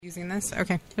Using this?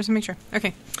 Okay, just to make sure.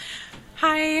 Okay.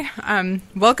 Hi,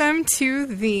 welcome to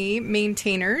the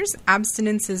Maintainers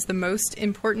Abstinence is the Most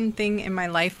Important Thing in My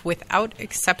Life Without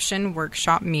Exception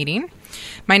workshop meeting.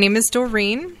 My name is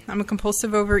Doreen. I'm a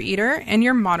compulsive overeater and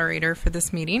your moderator for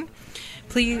this meeting.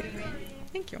 Please,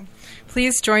 thank you.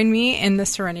 Please join me in the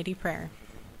Serenity Prayer.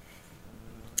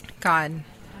 God,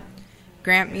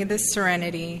 grant me the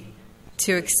serenity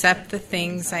to accept the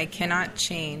things I cannot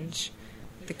change,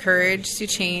 the courage to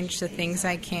change the things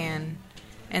I can,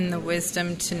 and the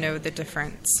wisdom to know the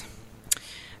difference.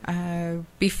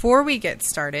 Before we get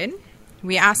started,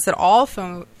 we ask that all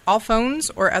phones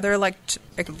or other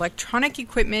electronic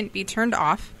equipment be turned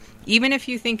off. Even if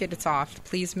you think it's off,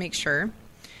 please make sure.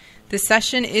 The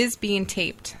session is being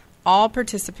taped. All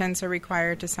participants are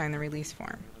required to sign the release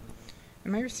form.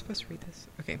 Am I supposed to read this?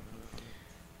 Okay.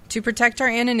 To protect our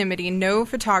anonymity, no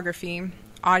photography,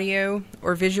 audio,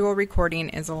 or visual recording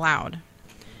is allowed.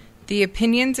 The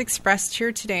opinions expressed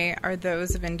here today are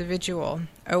those of individual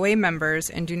OA members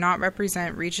and do not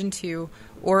represent Region 2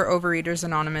 or Overeaters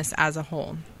Anonymous as a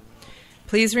whole.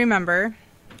 Please remember,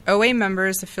 OA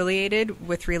members affiliated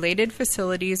with related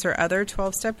facilities or other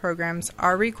 12-step programs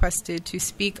are requested to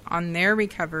speak on their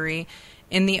recovery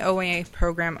in the OA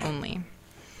program only.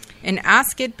 An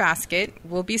Ask It basket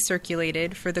will be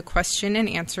circulated for the question and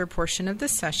answer portion of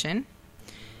this session.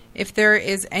 If there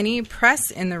is any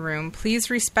press in the room, please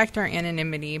respect our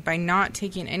anonymity by not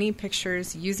taking any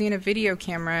pictures, using a video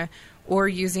camera, or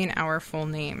using our full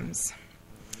names.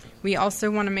 We also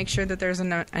want to make sure that there's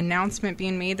an announcement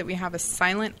being made that we have a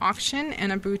silent auction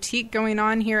and a boutique going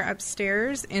on here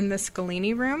upstairs in the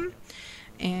Scalini room.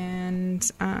 And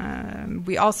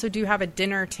we also do have a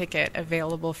dinner ticket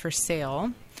available for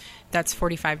sale. That's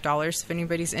 $45. If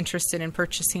anybody's interested in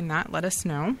purchasing that, let us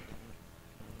know.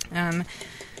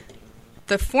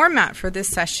 The format for this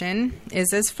session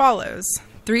is as follows.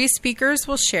 3 speakers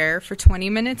will share for 20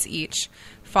 minutes each,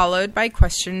 followed by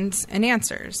questions and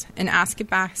answers. An Ask It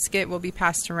basket will be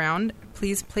passed around.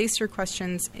 Please place your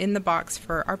questions in the box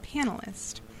for our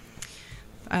panelists.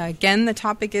 Again, the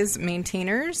topic is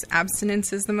Maintainers.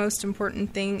 Abstinence is the most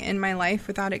important thing in my life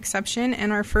without exception.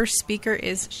 And our first speaker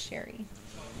is Sherry.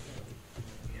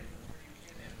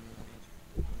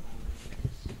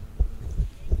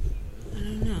 I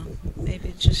don't know. Maybe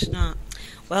it's just not.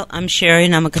 Well, I'm Sherry,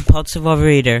 and I'm a compulsive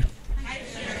overeater. Hi,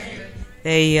 Sherry.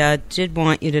 They did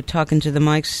want you to talk into the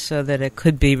mics so that it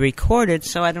could be recorded,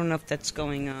 so I don't know if that's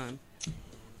going on.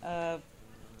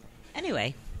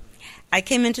 Anyway, I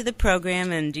came into the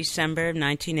program in December of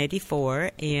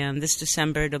 1984, and this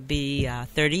December it'll be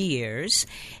 30 years.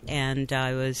 And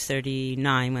I was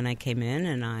 39 when I came in,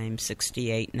 and I'm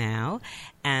 68 now.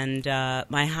 And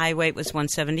my high weight was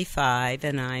 175,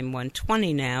 and I'm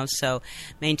 120 now, so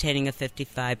maintaining a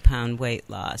 55-pound weight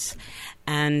loss.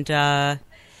 And the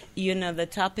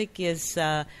topic is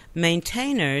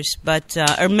maintainers, but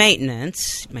or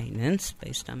maintenance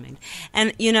based on maintenance.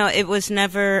 And it was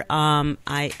never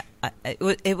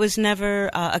it was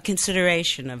never a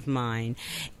consideration of mine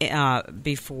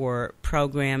before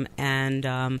program.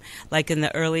 And like in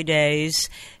the early days,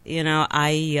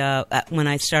 I when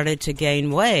I started to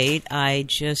gain weight, I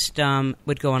just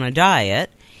would go on a diet,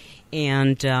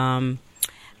 and the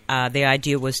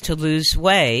idea was to lose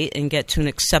weight and get to an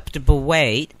acceptable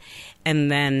weight,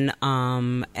 and then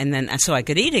so I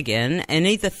could eat again and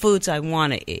eat the foods I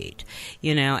want to eat,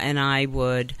 and I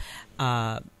would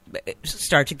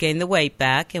start to gain the weight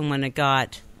back. And when it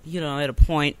got, at a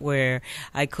point where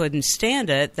I couldn't stand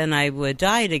it, then I would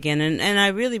diet again. And I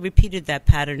really repeated that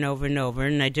pattern over and over.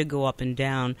 And I did go up and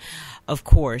down, of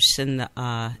course, and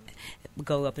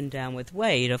go up and down with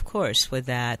weight, of course, with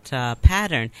that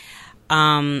pattern.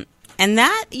 And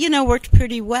that, worked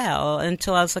pretty well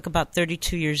until I was like about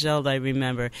 32 years old, I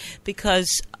remember,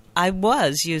 because I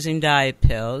was using diet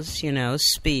pills,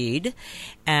 speed,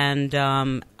 and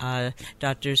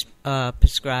doctors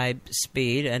prescribed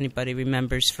speed. Anybody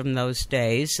remembers from those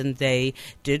days, and they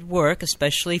did work,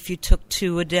 especially if you took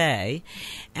 2 a day.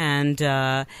 And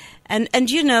the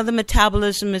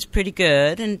metabolism is pretty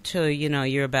good until,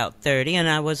 you're about 30, and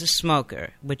I was a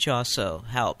smoker, which also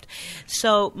helped.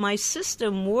 So my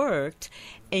system worked.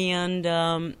 And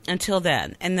until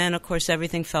then. And then, of course,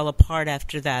 everything fell apart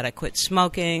after that. I quit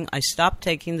smoking. I stopped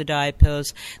taking the diet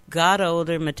pills, got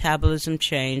older, metabolism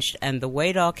changed, and the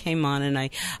weight all came on, and I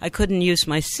couldn't use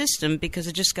my system because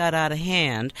it just got out of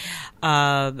hand.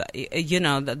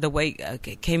 The weight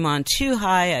came on too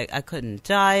high. I couldn't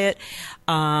diet,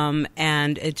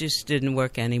 and it just didn't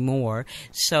work anymore.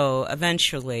 So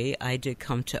eventually I did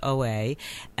come to OA,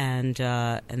 and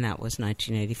that was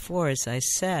 1984, as I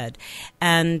said.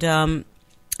 And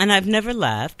and I've never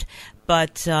left.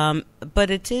 But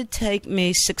it did take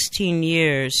me 16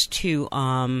 years to,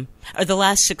 or the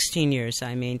last 16 years,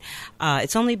 I mean.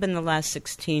 It's only been the last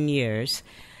 16 years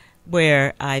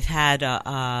where I've had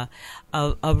a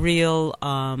real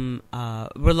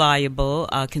reliable,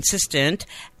 consistent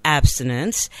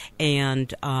abstinence,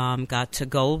 and got to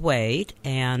goal weight,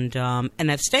 and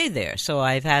I've stayed there. So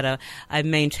I've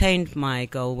maintained my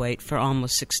goal weight for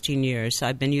almost 16 years.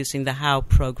 I've been using the HOW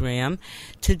program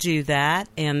to do that,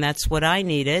 and that's what I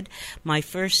needed. My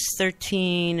first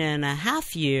 13 and a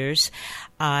half years,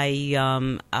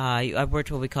 I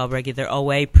worked what we call regular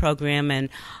OA program, and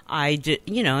I did,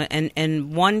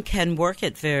 and one can work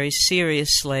it very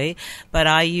seriously, but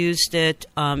I used it,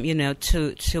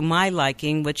 to my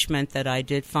liking, which meant that I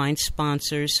did find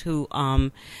sponsors who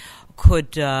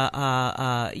could,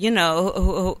 I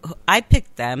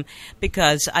picked them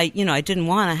because I didn't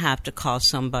want to have to call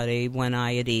somebody when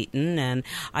I had eaten, and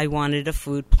I wanted a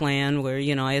food plan where,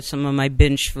 I had some of my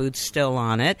binge foods still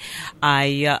on it.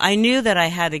 I knew that I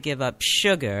had to give up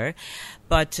sugar,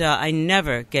 but I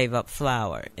never gave up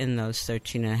flour in those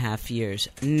 13 and a half years.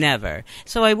 Never.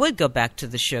 So I would go back to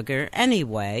the sugar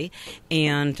anyway,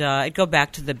 and I'd go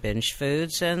back to the binge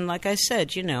foods. And like I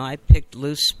said, I picked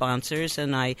loose sponsors,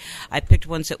 and I picked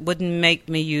ones that wouldn't make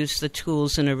me use the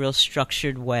tools in a real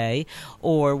structured way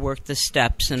or work the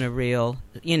steps in a real,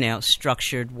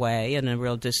 structured way, in a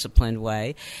real disciplined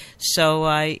way. So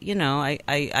I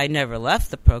never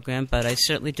left the program, but I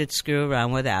certainly did screw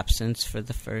around with abstinence for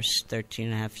the first 13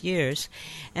 and a half years.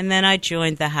 And then I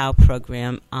joined the HOW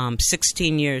program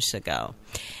 16 years ago.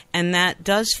 And that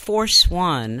does force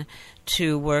one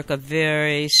to work a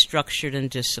very structured and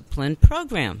disciplined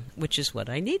program, which is what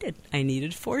I needed. I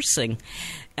needed forcing.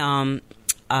 We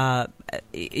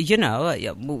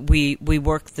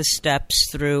work the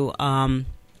steps through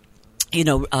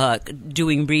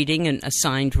doing reading and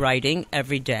assigned writing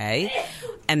every day,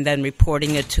 and then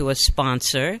reporting it to a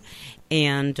sponsor,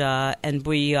 and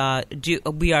we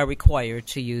are required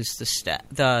to use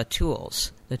the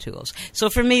tools. So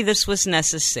for me, this was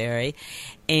necessary,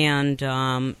 and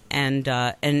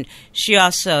she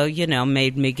also,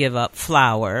 made me give up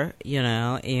flour,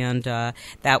 and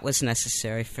that was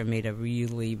necessary for me to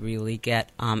really, really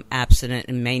get abstinent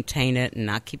and maintain it and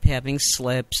not keep having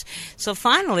slips. So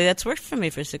finally, that's worked for me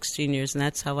for 16 years, and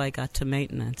that's how I got to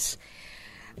maintenance.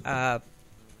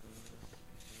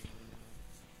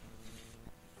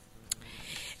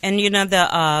 And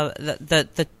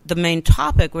the main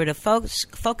topic we're to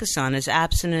focus on is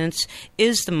abstinence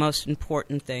is the most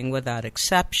important thing without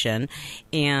exception.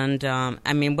 And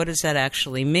what does that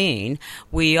actually mean?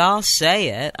 We all say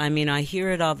it. I hear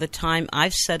it all the time.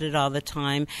 I've said it all the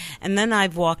time. And then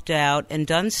I've walked out and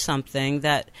done something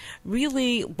that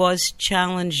really was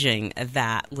challenging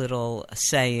that little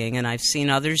saying, and I've seen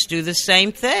others do the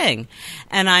same thing.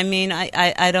 And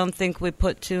I don't think we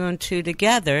put two and two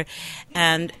together.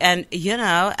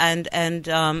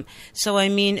 So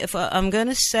if I'm going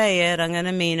to say it, I'm going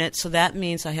to mean it. So that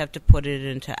means I have to put it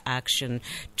into action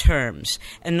terms.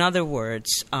 In other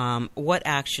words, what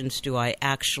actions do I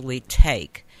actually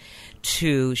take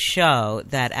to show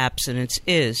that abstinence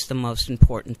is the most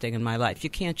important thing in my life?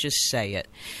 You can't just say it.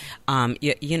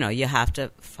 You have to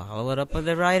follow it up with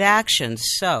the right actions.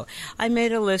 So I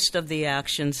made a list of the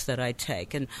actions that I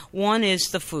take, and one is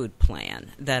the food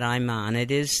plan that I'm on. It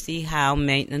is the HOW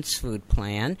Maintenance Food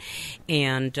Plan,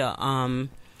 and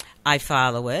I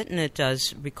follow it, and it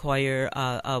does require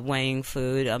weighing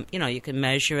food. You can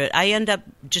measure it. I end up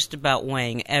just about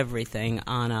weighing everything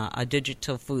on a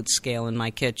digital food scale in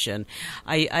my kitchen.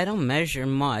 I don't measure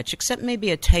much, except maybe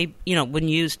when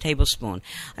you use tablespoon.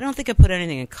 I don't think I put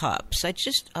anything in cups. I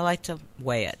like to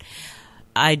weigh it.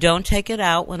 I don't take it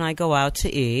out when I go out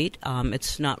to eat.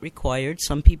 It's not required.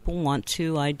 Some people want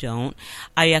to. I don't.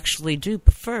 I actually do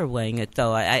prefer weighing it,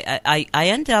 though. I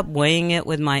end up weighing it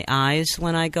with my eyes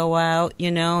when I go out,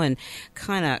 and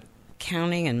kind of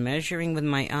counting and measuring with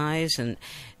my eyes and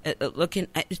looking.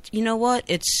 You know what?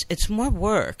 It's more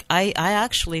work. I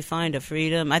actually find a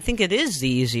freedom. I think it is the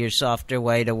easier, softer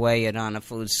way to weigh it on a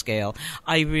food scale.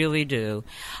 I really do.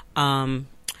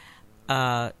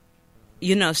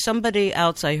 Somebody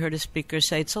else, I heard a speaker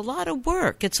say, it's a lot of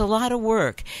work. It's a lot of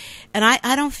work. And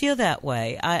I don't feel that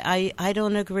way. I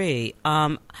don't agree.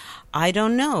 I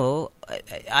don't know.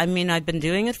 I've been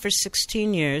doing it for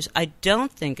 16 years. I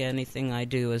don't think anything I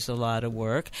do is a lot of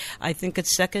work. I think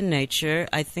it's second nature.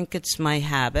 I think it's my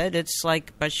habit. It's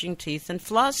like brushing teeth and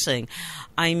flossing.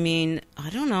 I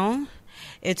don't know.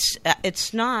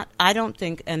 It's not. I don't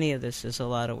think any of this is a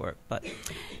lot of work. But,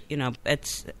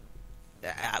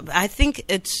 I think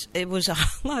it was a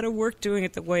lot of work doing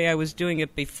it the way I was doing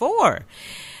it before,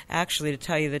 actually, to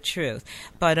tell you the truth.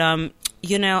 But I'm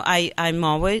never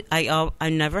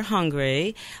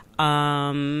hungry.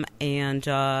 And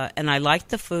I like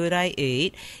the food I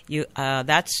eat.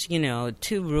 That's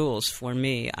 2 rules for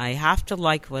me. I have to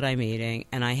like what I'm eating,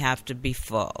 and I have to be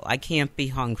full. I can't be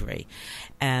hungry.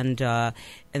 And on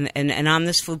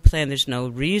this food plan, there's no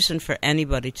reason for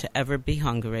anybody to ever be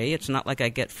hungry. It's not like I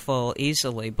get full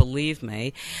easily, believe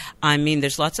me. I mean,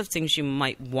 there's lots of things you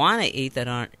might want to eat that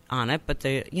aren't on it, but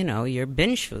they're, your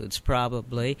binge foods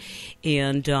probably.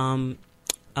 And, and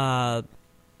I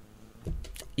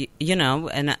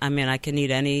mean, I can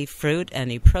eat any fruit,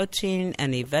 any protein,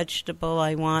 any vegetable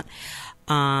I want,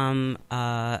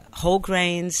 whole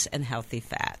grains and healthy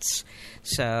fats.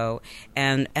 So,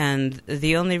 and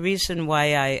the only reason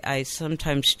why I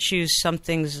sometimes choose some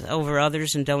things over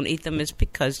others and don't eat them is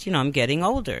because, I'm getting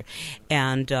older,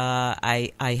 and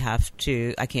I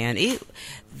can't eat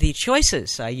the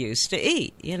choices I used to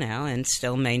eat, and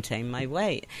still maintain my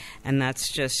weight. And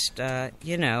that's just, an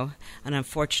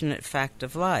unfortunate fact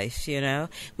of life,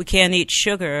 We can't eat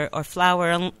sugar or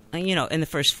flour, in the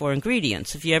first 4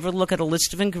 ingredients. If you ever look at a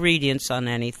list of ingredients on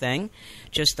anything,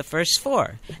 just the first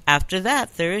 4. After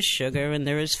that, there is sugar and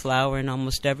there is flour in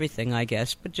almost everything, I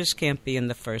guess, but just can't be in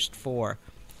the first 4.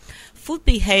 Food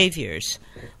behaviors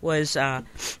was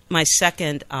my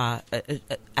second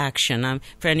action.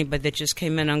 For anybody that just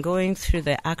came in, I'm going through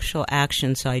the actual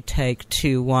actions I take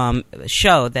to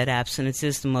show that abstinence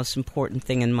is the most important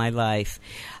thing in my life.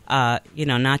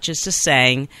 Not just a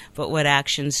saying, but what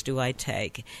actions do I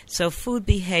take? So food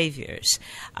behaviors.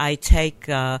 I take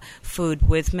food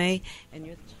with me. And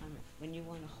you're the timer. When you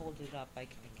want to hold it up, I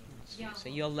can't see, so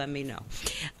you'll let me know.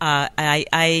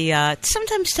 I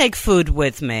sometimes take food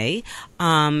with me.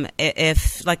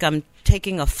 If, like, I'm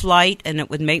taking a flight and it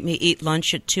would make me eat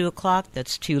lunch at 2 o'clock,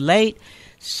 that's too late.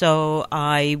 So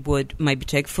I would maybe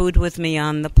take food with me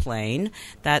on the plane.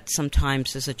 That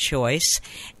sometimes is a choice.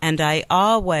 And I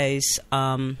always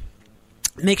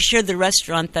make sure the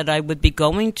restaurant that I would be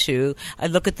going to, I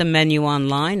look at the menu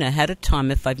online ahead of time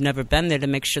if I've never been there to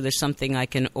make sure there's something I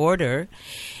can order.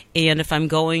 And if I'm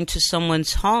going to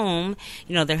someone's home,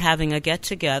 they're having a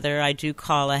get-together, I do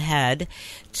call ahead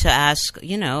to ask,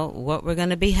 what we're going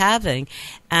to be having.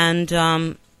 And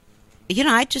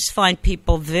I just find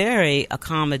people very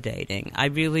accommodating. I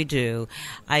really do.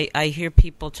 I hear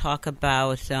people talk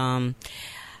about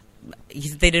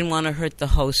they didn't want to hurt the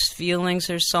host's feelings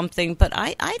or something, but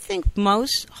I think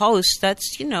most hosts,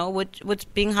 that's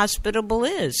what being hospitable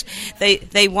is.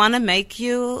 They want to make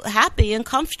you happy and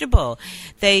comfortable.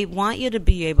 They want you to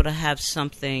be able to have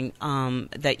something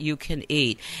that you can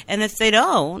eat, and if they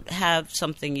don't have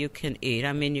something you can eat,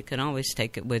 I mean, you can always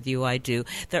take it with you. I do.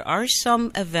 There are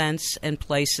some events and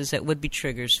places that would be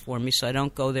triggers for me, so I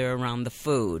don't go there around the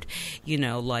food.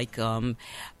 Like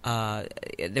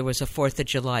there was a 4th of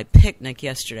July picnic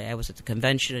yesterday. I was at the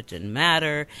convention. It didn't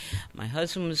matter. My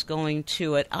husband was going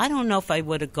to it. I don't know if I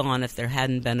would have gone if there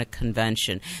hadn't been a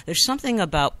convention. There's something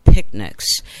about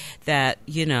picnics that,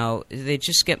 they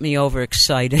just get me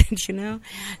overexcited,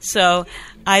 So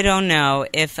I don't know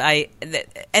if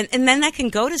and then I can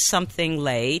go to something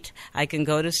late. I can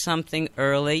go to something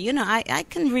early. I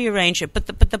can rearrange it. But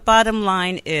the bottom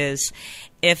line is,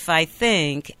 if I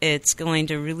think it's going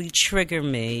to really trigger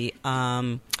me,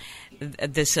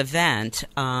 this event,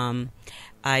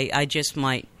 I just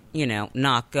might,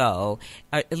 not go,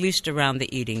 at least around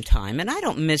the eating time. And I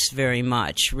don't miss very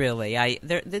much, really.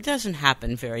 That doesn't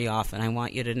happen very often, I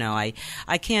want you to know. I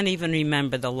can't even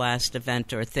remember the last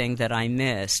event or thing that I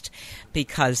missed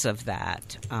because of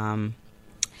that.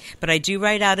 But I do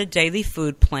write out a daily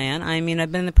food plan. I mean,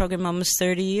 I've been in the program almost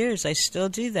 30 years. I still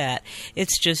do that.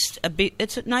 It's just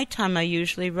it's at nighttime I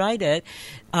usually write it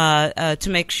to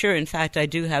make sure, in fact, I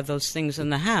do have those things in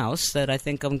the house that I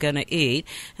think I'm going to eat.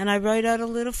 And I write out a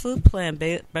little food plan,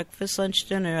 breakfast, lunch,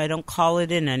 dinner. I don't call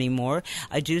it in anymore.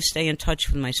 I do stay in touch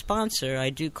with my sponsor.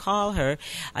 I do call her.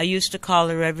 I used to call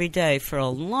her every day for a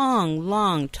long,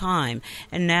 long time.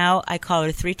 And now I call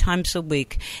her 3 times a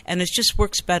week. And it just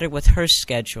works better with her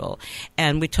schedule.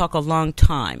 And we talk a long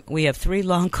time. We have 3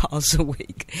 long calls a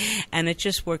week. And it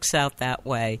just works out that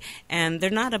way. And they're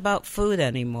not about food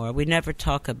anymore. We never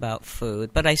talk about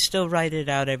food. But I still write it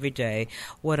out every day,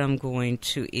 what I'm going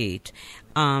to eat.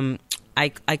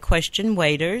 I question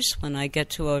waiters when I get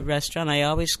to a restaurant.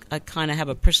 I kind of have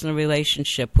a personal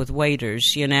relationship with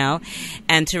waiters,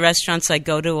 and to restaurants I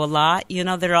go to a lot,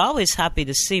 they're always happy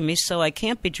to see me, so I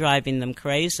can't be driving them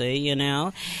crazy, and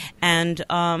I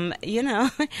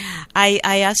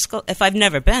ask, if I've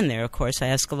never been there, of course, I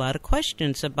ask a lot of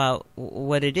questions about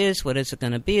what it is it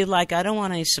going to be like. I don't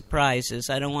want any surprises.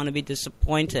 I don't want to be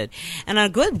disappointed, and a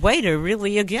good waiter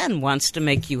really, again, wants to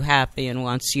make you happy and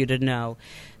wants you to know.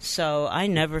 So I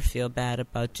never feel bad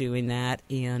about doing that,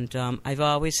 and I've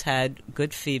always had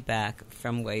good feedback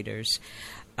from waiters.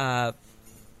 The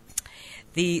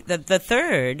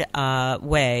third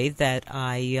way that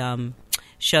I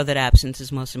show that absence is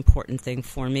the most important thing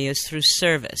for me is through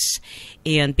service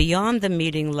and beyond the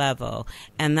meeting level,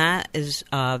 and that is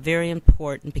very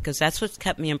important because that's what's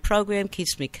kept me in program,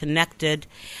 keeps me connected.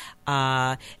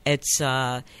 It's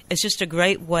just a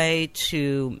great way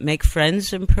to make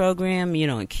friends in program,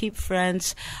 and keep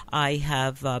friends. I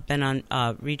have been on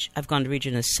I've gone to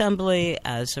Region Assembly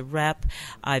as a rep.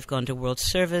 I've gone to World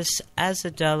Service as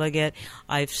a delegate.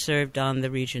 I've served on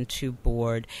the Region 2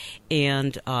 board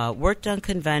and worked on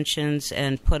conventions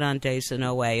and put on days in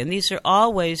OA. And these are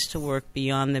all ways to work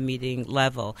beyond the meeting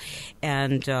level.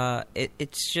 And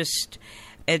it's just...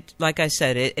 like I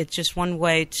said, it's just one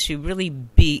way to really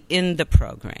be in the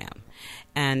program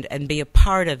and be a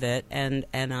part of it, and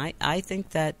I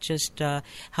think that just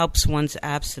helps one's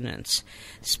abstinence.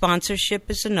 Sponsorship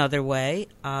is another way.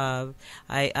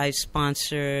 I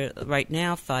sponsor right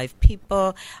now 5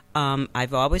 people.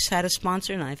 I've always had a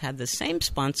sponsor, and I've had the same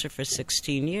sponsor for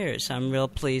 16 years. I'm real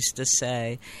pleased to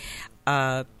say.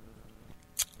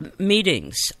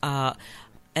 Meetings.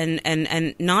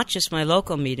 And not just my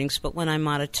local meetings, but when I'm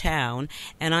out of town,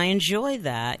 and I enjoy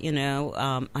that.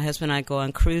 My husband and I go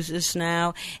on cruises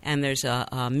now, and there's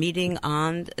a meeting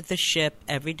on the ship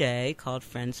every day called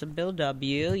Friends of Bill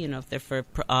W. If they're for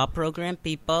all program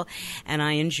people, and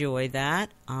I enjoy that.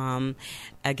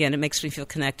 Again, it makes me feel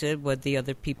connected with the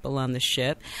other people on the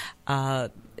ship.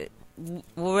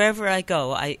 Wherever I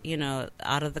go,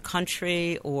 out of the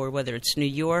country or whether it's New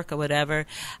York or whatever,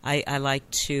 I like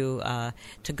to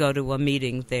go to a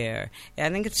meeting there. I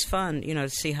think it's fun, to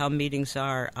see how meetings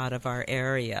are out of our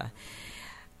area.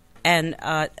 And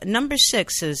number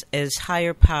 6 is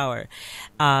higher power.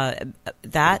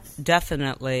 That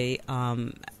definitely,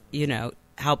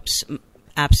 helps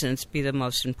abstinence be the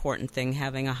most important thing,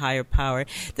 having a higher power.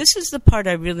 This is the part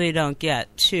I really don't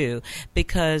get, too,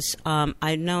 because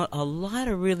I know a lot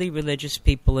of really religious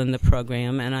people in the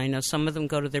program, and I know some of them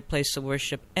go to their place of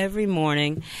worship every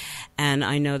morning, and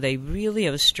I know they really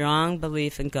have a strong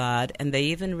belief in God, and they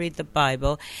even read the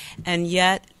Bible, and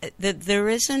yet there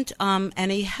isn't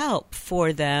any help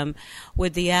for them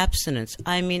with the abstinence.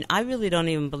 I mean, I really don't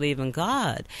even believe in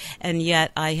God, and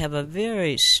yet I have a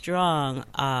very strong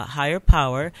higher power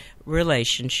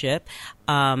relationship,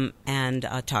 and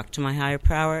talk to my higher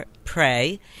power,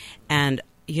 pray, and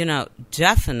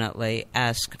definitely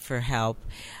ask for help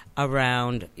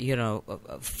around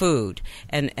food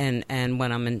and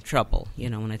when I'm in trouble,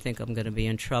 when I think I'm going to be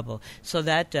in trouble. So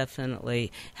that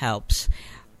definitely helps.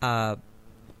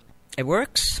 It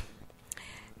works.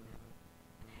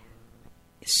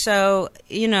 So,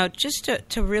 just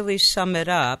to really sum it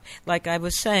up, like I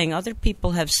was saying, other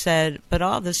people have said, but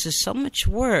all this is so much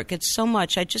work. It's so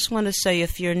much. I just want to say,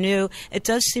 if you're new, it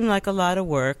does seem like a lot of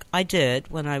work. I did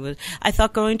I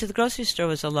thought going to the grocery store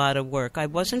was a lot of work. I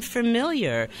wasn't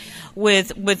familiar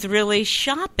with really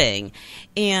shopping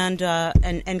and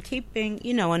keeping,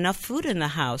 enough food in the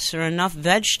house or enough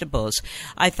vegetables.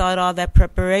 I thought all that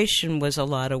preparation was a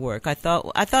lot of work. I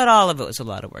thought all of it was a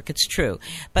lot of work. It's true.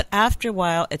 But after a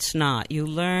while, it's not. You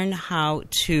learn how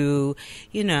to,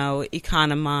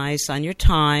 economize on your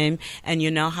time, and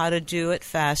you know how to do it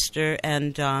faster,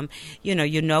 and,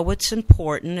 you know what's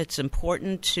important. It's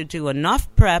important to do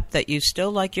enough prep that you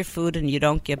still like your food and you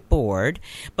don't get bored.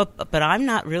 But I'm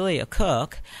not really a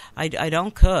cook. I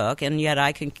don't cook, and yet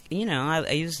I can,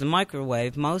 I use the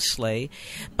microwave mostly.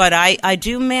 But I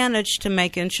do manage to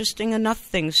make interesting enough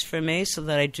things for me so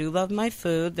that I do love my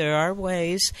food. There are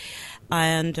ways.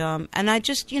 And I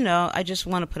just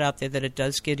want to put out there that it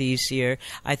does get easier.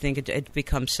 I think it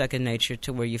becomes second nature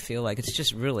to where you feel like it's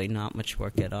just really not much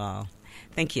work at all.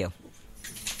 Thank you.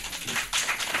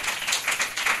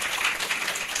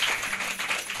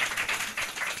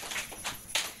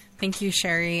 Thank you,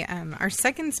 Sherry. Our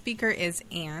second speaker is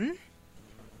Anne.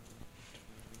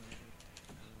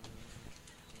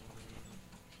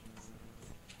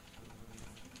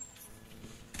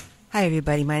 Hi,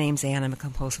 everybody. My name's Anne. I'm a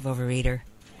compulsive overeater.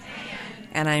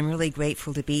 And I'm really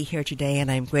grateful to be here today,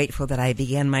 and I'm grateful that I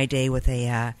began my day with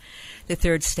the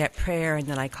third step prayer, and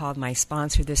then I called my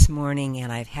sponsor this morning,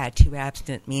 and I've had 2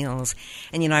 abstinent meals.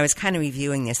 And, I was kind of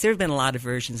reviewing this. There have been a lot of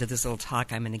versions of this little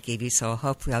talk I'm going to give you, so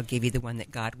hopefully I'll give you the one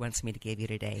that God wants me to give you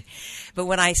today. But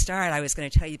when I start, I was going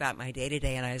to tell you about my day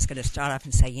today, and I was going to start off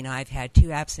and say, I've had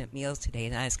 2 abstinent meals today,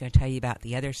 and I was going to tell you about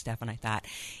the other stuff, and I thought,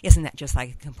 isn't that just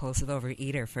like a compulsive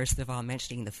overeater? First of all,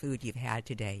 mentioning the food you've had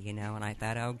today, and I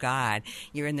thought, oh, God,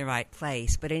 you're in the right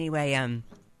place. But anyway, I'm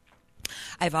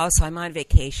on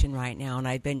vacation right now, and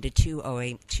I've been to two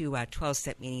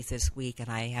 12-step meetings this week, and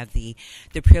I have the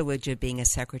privilege of being a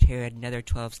secretary at another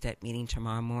 12-step meeting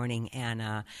tomorrow morning,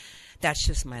 and that's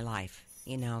just my life.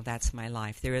 That's my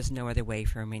life. There is no other way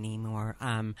for me anymore.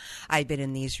 I've been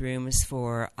in these rooms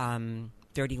for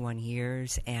 31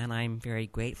 years, and I'm very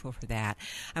grateful for that.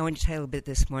 I want to tell you a little bit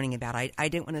this morning about, I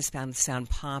didn't want to sound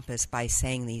pompous by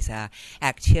saying these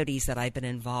activities that I've been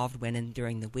involved in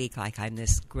during the week, like I'm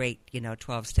this great,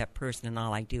 12-step person, and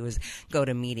all I do is go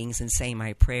to meetings and say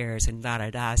my prayers and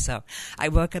da-da-da. So I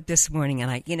woke up this morning,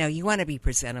 and you want to be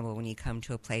presentable when you come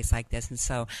to a place like this, and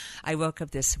so I woke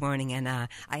up this morning, and I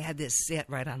had this zit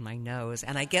right on my nose,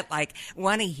 and I get like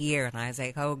one a year, and I was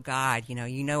like, oh, God, you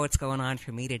know what's going on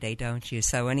for me today, don't you?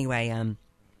 So anyway,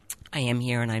 I am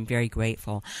here, and I'm very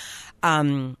grateful.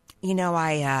 I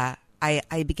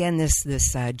began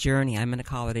this journey. I'm going to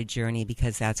call it a journey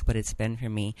because that's what it's been for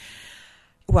me.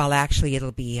 Well, actually,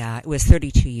 it'll be, it was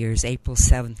 32 years. April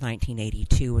 7th,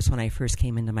 1982 was when I first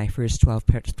came into my first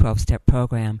 12-step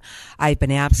program. I've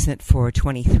been absent for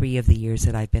 23 of the years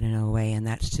that I've been in OA, and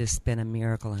that's just been a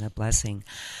miracle and a blessing.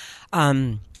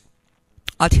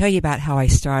 I'll tell you about how I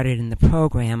started in the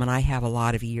program, and I have a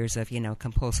lot of years of,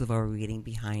 compulsive overeating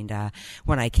behind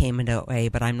when I came into OA,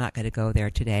 but I'm not going to go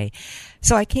there today.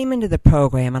 So I came into the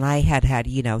program, and I had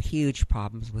huge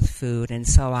problems with food, and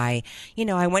so I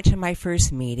went to my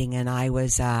first meeting, and I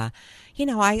was, I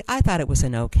thought it was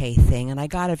an okay thing, and I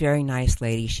got a very nice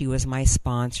lady. She was my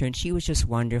sponsor, and she was just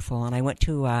wonderful, and I went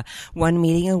to one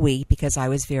meeting a week because I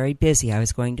was very busy. I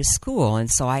was going to school, and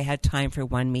so I had time for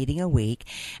one meeting a week,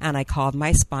 and I called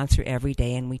my sponsor every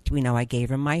day, and I gave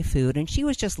her my food, and she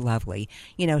was just lovely.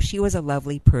 She was a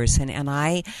lovely person, and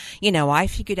I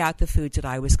figured out the foods that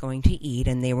I was going to eat,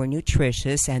 and they were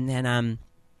nutritious, and then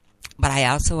but I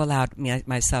also allowed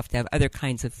myself to have other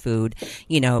kinds of food,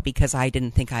 because I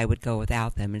didn't think I would go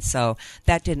without them. And so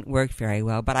that didn't work very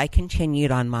well. But I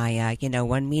continued on my,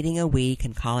 one meeting a week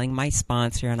and calling my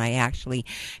sponsor. And I actually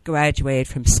graduated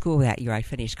from school that year. I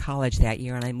finished college that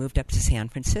year, and I moved up to San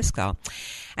Francisco.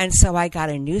 And so I got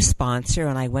a new sponsor,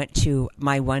 and I went to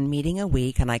my one meeting a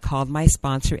week, and I called my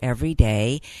sponsor every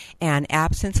day. And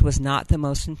absence was not the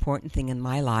most important thing in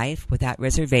my life, without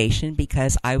reservation,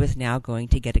 because I was now going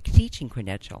to get a teaching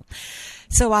credential.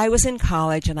 So I was in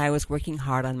college, and I was working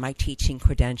hard on my teaching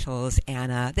credentials,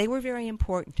 and they were very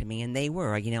important to me, and they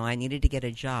were. I needed to get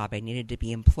a job. I needed to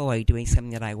be employed doing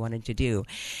something that I wanted to do.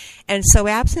 And so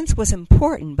absence was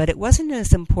important, but it wasn't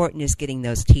as important as getting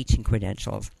those teaching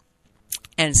credentials.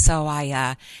 And so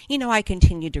I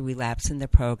continued to relapse in the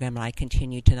program, and I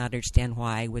continued to not understand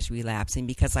why I was relapsing,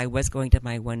 because I was going to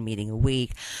my one meeting a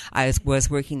week. I was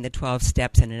working the 12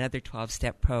 steps in another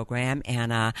 12-step program,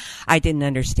 and I didn't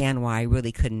understand why I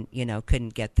really couldn't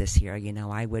get this year.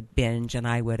 I would binge, and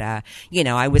I would, I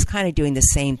was kind of doing the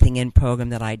same thing in program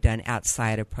that I'd done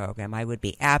outside of program. I would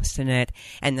be abstinent,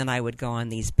 and then I would go on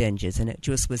these binges, and it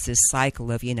just was this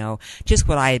cycle of, just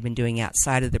what I had been doing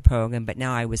outside of the program, but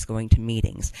now I was going to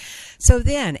meetings. So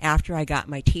then, after I got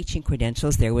my teaching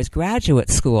credentials, there was graduate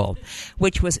school,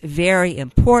 which was very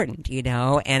important,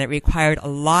 and it required a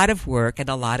lot of work and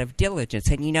a lot of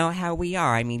diligence. And you know how we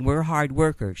are. I mean, we're hard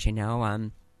workers,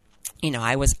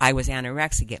 I was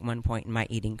anorexic at one point in my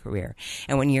eating career.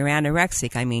 And when you're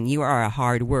anorexic, you are a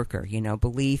hard worker,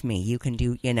 believe me, you can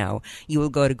do, you will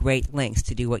go to great lengths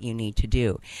to do what you need to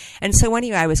do. And so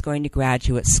anyway, I was going to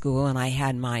graduate school, and I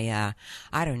had my,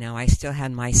 I still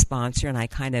had my sponsor, and I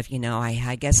kind of,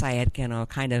 I guess I had,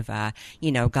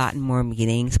 gotten more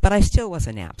meetings, but I still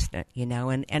wasn't abstinent,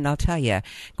 and I'll tell you,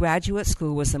 graduate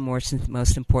school was the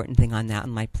most important thing on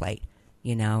my plate.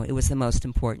 It was the most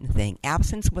important thing.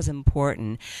 Absence was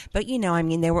important, but,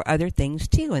 there were other things,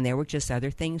 too, and there were just other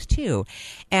things, too.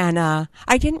 And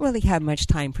I didn't really have much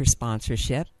time for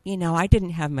sponsorship. I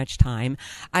didn't have much time.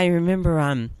 I remember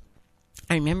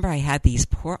I had these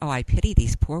I pity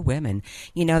these poor women.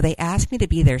 They asked me to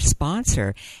be their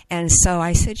sponsor. And so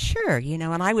I said, sure,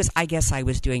 and I guess I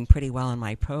was doing pretty well in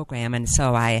my program. And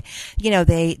so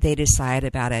they decided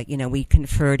about we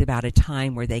conferred about a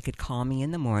time where they could call me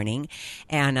in the morning.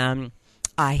 And,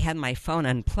 I had my phone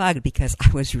unplugged because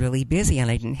I was really busy and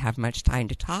I didn't have much time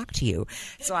to talk to you.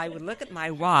 So I would look at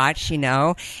my watch,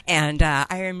 and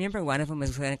I remember one of them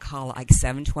was going to call like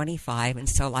 7:25, and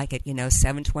so like at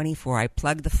 7:24, I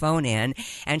plugged the phone in,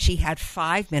 and she had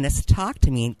 5 minutes to talk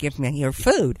to me and give me her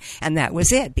food, and that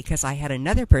was it because I had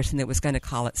another person that was going to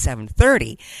call at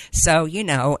 7:30. So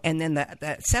and then the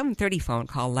 7:30 phone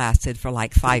call lasted for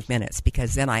like 5 minutes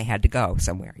because then I had to go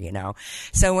somewhere,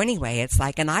 So anyway, it's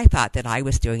like, and I thought that I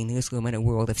was doing these women a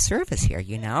world of service here,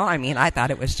 I mean, I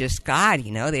thought it was just God,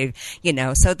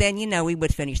 so then, we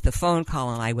would finish the phone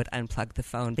call and I would unplug the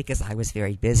phone because I was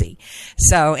very busy.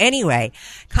 So anyway,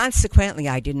 consequently,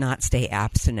 I did not stay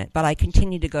abstinent, but I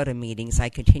continued to go to meetings. I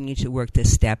continued to work the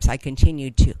steps. I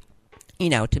continued to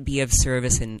to be of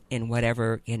service in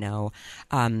whatever,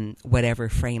 whatever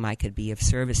frame I could be of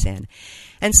service in.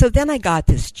 And so then I got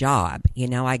this job,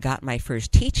 I got my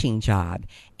first teaching job,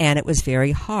 and it was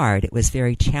very hard. It was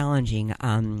very challenging.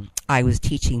 I was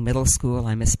teaching middle school.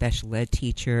 I'm a special ed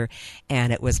teacher,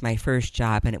 and it was my first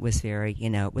job, and it was very,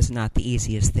 it was not the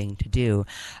easiest thing to do.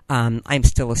 I'm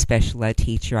still a special ed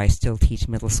teacher. I still teach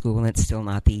middle school, and it's still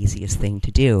not the easiest thing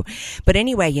to do. But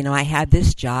anyway, I had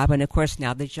this job, and of course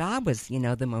now the job was,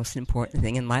 the most important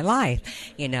thing in my life,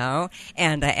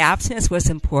 and abstinence was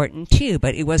important too,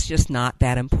 but it was just not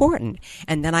that important.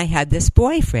 And then I had this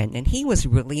boyfriend, and he was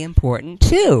really important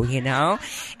too,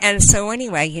 and so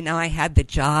anyway, I had the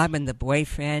job and the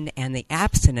boyfriend and the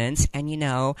abstinence, and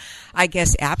I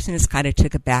guess abstinence kind of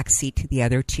took a back seat to the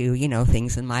other two,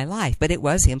 things in my life, but it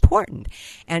was important.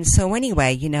 And so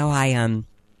anyway,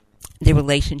 the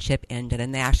relationship ended,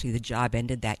 and actually the job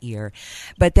ended that year.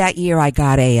 But that year I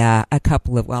got I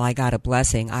got a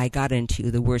blessing. I got into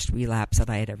the worst relapse that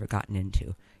I had ever gotten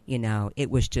into. It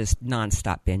was just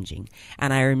nonstop binging.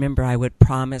 And I remember I would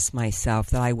promise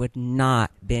myself that I would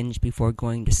not binge before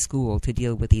going to school to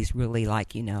deal with these really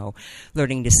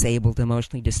learning disabled,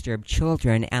 emotionally disturbed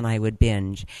children, and I would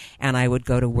binge. And I would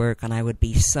go to work and I would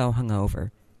be so hungover.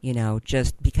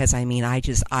 Just because when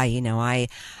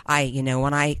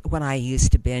I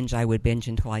used to binge, I would binge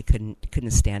until I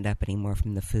couldn't stand up anymore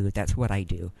from the food. That's what I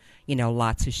do.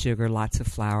 Lots of sugar, lots of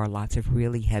flour, lots of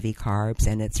really heavy carbs,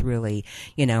 and it's really,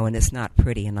 and it's not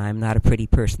pretty, and I'm not a pretty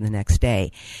person the next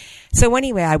day. So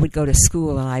anyway, I would go to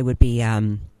school and I would be,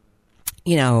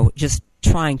 just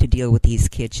trying to deal with these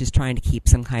kids, just trying to keep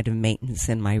some kind of maintenance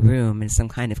in my room and some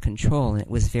kind of control, and it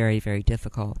was very, very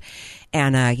difficult.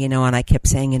 And, and I kept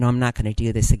saying, I'm not going to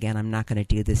do this again. I'm not going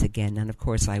to do this again. And, of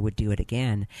course, I would do it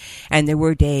again. And there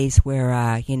were days where,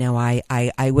 I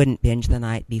wouldn't binge the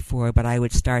night before, but I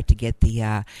would start to get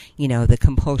the, the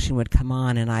compulsion would come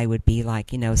on, and I would be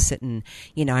like, sitting,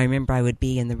 I remember I would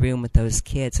be in the room with those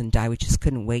kids, and I just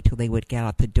couldn't wait till they would get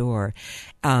out the door,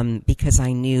 because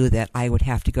I knew that I would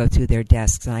have to go through their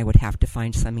desks and I would have to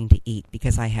find something to eat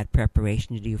because I had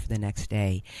preparation to do for the next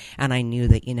day. And I knew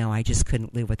that, I just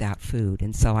couldn't live without food.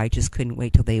 And so I just couldn't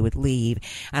wait till they would leave,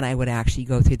 and I would actually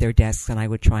go through their desks and I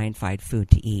would try and find food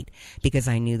to eat because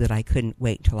I knew that I couldn't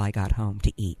wait till I got home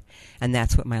to eat. And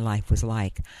that's what my life was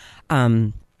like.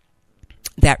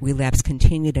 That relapse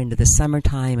continued into the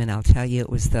summertime, and I'll tell you, it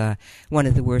was one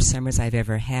of the worst summers I've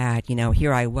ever had.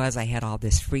 Here I was, I had all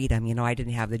this freedom. I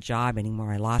didn't have the job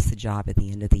anymore. I lost the job at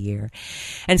the end of the year.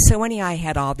 And so anyhow, I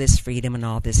had all this freedom and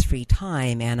all this free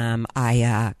time, and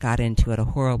I got into a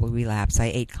horrible relapse. I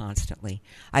ate constantly.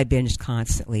 I binged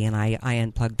constantly, and I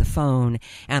unplugged the phone,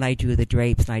 and I drew the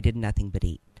drapes, and I did nothing but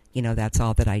eat. That's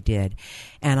all that I did.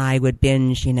 And I would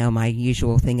binge, my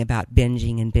usual thing about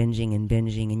binging and binging and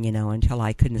binging and, until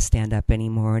I couldn't stand up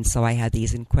anymore. And so I had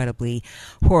these incredibly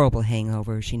horrible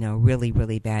hangovers, really,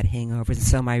 really bad hangovers. And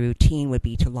so my routine would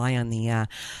be to lie on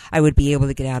I would be able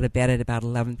to get out of bed at about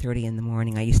 11:30 in the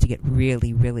morning. I used to get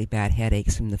really, really bad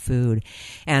headaches from the food.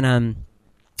 And,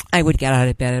 I would get out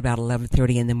of bed at about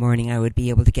 11:30 in the morning. I would be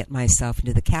able to get myself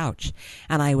into the couch,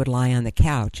 and I would lie on the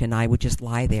couch, and I would just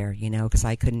lie there, because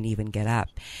I couldn't even get up.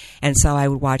 And so I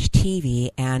would watch TV,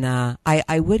 and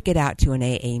I would get out to an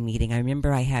AA meeting. I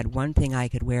remember I had one thing I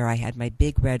could wear. I had my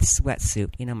big red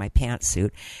sweatsuit, my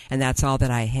pantsuit, and that's all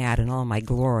that I had in all my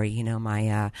glory,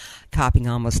 my copping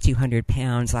almost 200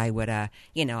 pounds. I would, I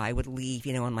would leave,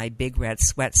 in my big red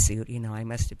sweatsuit. I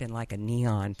must have been like a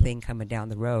neon thing coming down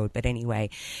the road. But anyway,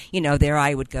 there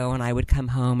I would go, and I would come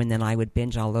home, and then I would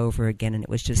binge all over again, and it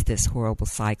was just this horrible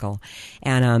cycle.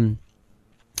 And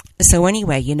so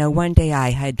anyway, one day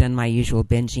I had done my usual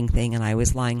binging thing, and I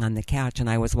was lying on the couch, and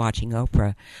I was watching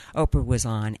Oprah. Oprah was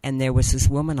on, and there was this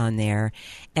woman on there,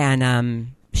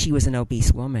 and she was an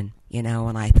obese woman. you know,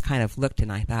 and I kind of looked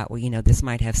and I thought, well, you know, this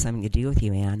might have something to do with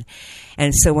you, Anne.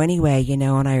 And so anyway, you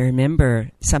know, and I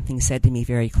remember something said to me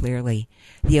very clearly,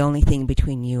 the only thing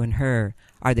between you and her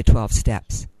are the 12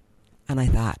 steps. And I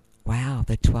thought, wow,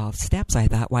 the 12 steps. I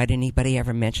thought, why didn't anybody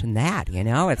ever mention that? You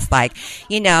know, it's like,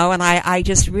 you know, and I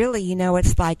just really, you know,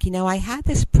 it's like, you know, I had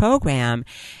this program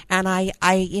and I,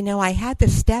 you know, I had the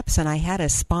steps and I had a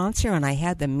sponsor and I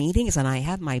had the meetings and I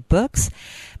had my books,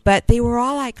 but they were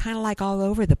all like kind of like all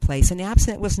over the place. And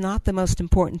abstinence was not the most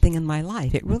important thing in my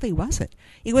life. It really wasn't.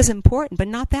 It was important, but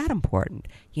not that important.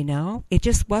 You know, it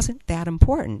just wasn't that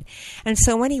important. And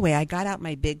so anyway, I got out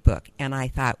my big book and I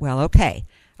thought, well, okay.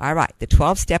 All right, the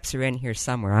 12 steps are in here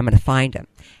somewhere. I'm going to find them.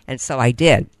 And so I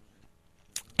did.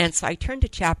 And so I turned to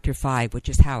chapter 5, which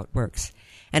is how it works.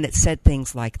 And it said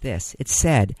things like this. It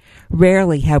said,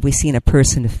 rarely have we seen a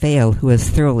person fail who has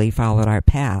thoroughly followed our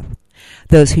path.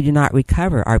 Those who do not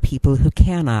recover are people who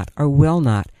cannot or will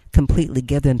not completely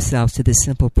give themselves to this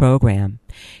simple program,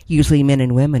 usually men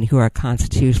and women who are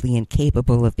constitutionally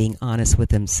incapable of being honest with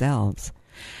themselves.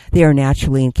 They are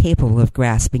naturally incapable of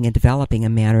grasping and developing a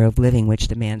manner of living which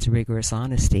demands rigorous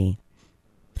honesty.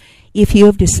 If you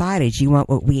have decided you want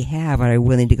what we have and are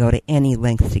willing to go to any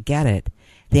length to get it,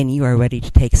 then you are ready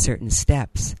to take certain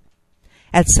steps.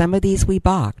 At some of these we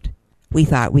balked. We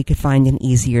thought we could find an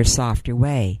easier, softer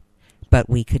way, but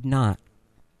we could not.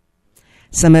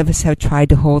 Some of us have tried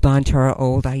to hold on to our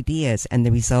old ideas, and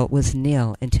the result was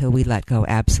nil until we let go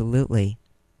absolutely.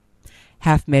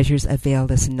 Half measures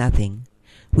availed us nothing.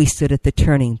 We stood at the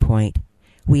turning point.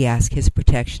 We asked his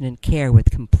protection and care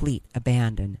with complete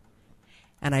abandon.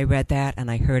 And I read that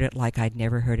and I heard it like I'd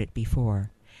never heard it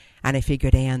before. And I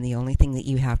figured, Anne, the only thing that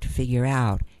you have to figure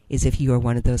out is if you are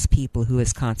one of those people who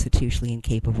is constitutionally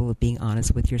incapable of being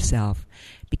honest with yourself.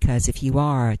 Because if you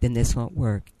are, then this won't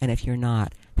work. And if you're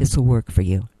not, this will work for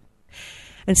you.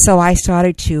 And so I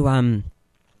started to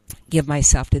give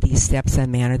myself to these steps in a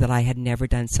manner that I had never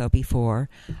done so before.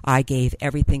 I gave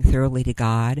everything thoroughly to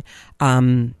God.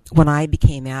 When I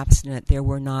became abstinent, there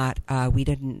were not, we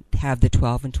didn't have the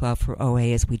 12 and 12 for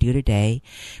OA as we do today,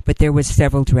 but there was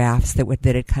several drafts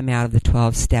that had come out of the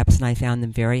 12 steps, and I found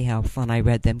them very helpful, and I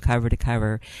read them cover to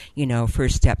cover, you know,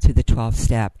 first step through the 12th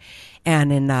step.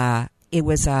 And in it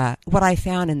was what I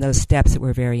found in those steps that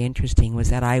were very interesting was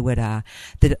that I would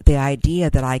the idea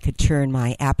that I could turn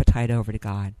my appetite over to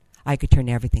God. I could turn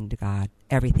everything to God.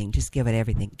 Everything. Just give it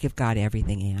everything. Give God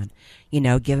everything, Anne. You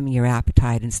know, give him your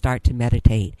appetite and start to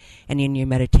meditate. And in your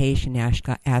meditation,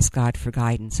 ask God for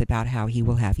guidance about how he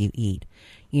will have you eat.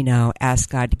 You know, ask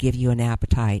God to give you an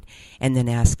appetite. And then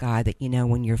ask God that, you know,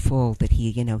 when you're full, that he,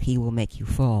 you know, he will make you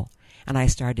full. And I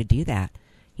started to do that.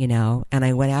 You know, and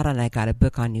I went out and I got a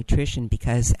book on nutrition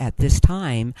because at this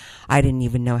time, I didn't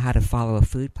even know how to follow a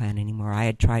food plan anymore. I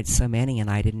had tried so many and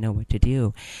I didn't know what to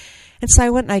do. And so I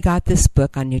went and I got this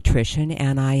book on nutrition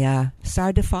and I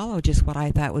started to follow just what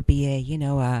I thought would be a, you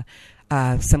know,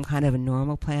 some kind of a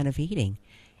normal plan of eating.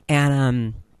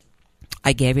 And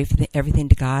I gave everything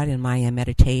to God in my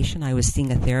meditation. I was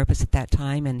seeing a therapist at that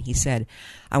time and he said,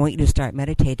 I want you to start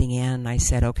meditating, Anne. And I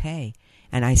said, okay.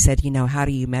 And I said, you know, how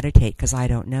do you meditate? Because I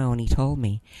don't know. And he told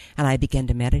me. And I began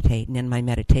to meditate. And in my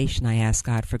meditation, I asked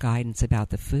God for guidance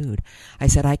about the food. I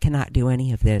said, I cannot do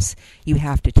any of this. You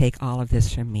have to take all of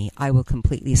this from me. I will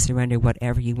completely surrender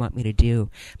whatever you want me to do.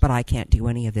 But I can't do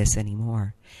any of this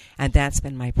anymore. And that's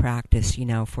been my practice, you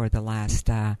know, for the last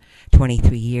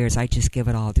 23 years. I just give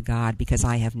it all to God because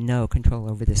I have no control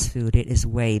over this food. It is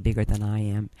way bigger than I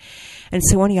am. And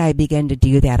so one day I began to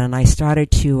do that, and I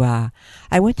started to,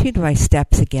 I went through my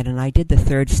steps again, and I did the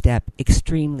third step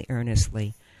extremely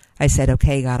earnestly. I said,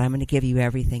 okay, God, I'm going to give you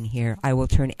everything here. I will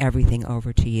turn everything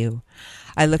over to you.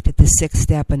 I looked at the sixth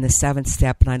step and the seventh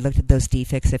step, and I looked at those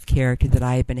defects of character that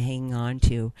I had been hanging on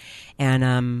to.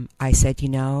 And I said, you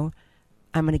know,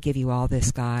 I'm going to give you all this,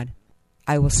 God.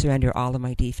 I will surrender all of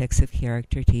my defects of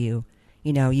character to you.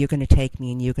 You know, you're going to take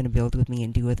me and you're going to build with me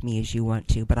and do with me as you want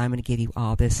to, but I'm going to give you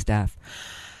all this stuff.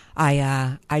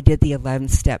 I did the 11th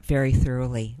step very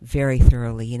thoroughly.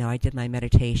 You know, I did my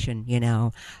meditation, you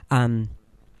know,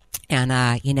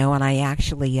 you know, and I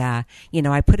actually, you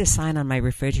know, I put a sign on my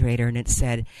refrigerator and it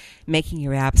said, making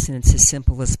your abstinence as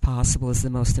simple as possible is the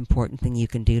most important thing you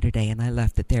can do today. And I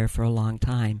left it there for a long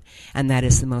time. And that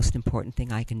is the most important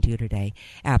thing I can do today.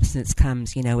 Abstinence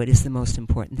comes, you know, it is the most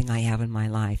important thing I have in my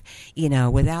life. You know,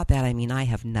 without that, I mean, I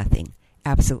have nothing.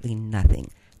 Absolutely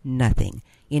nothing. Nothing.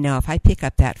 You know, if I pick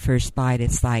up that first bite,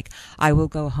 it's like, I will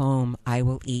go home, I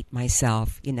will eat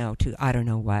myself, you know, to I don't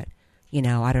know what.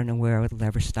 I don't know where it'll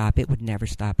ever stop. It would never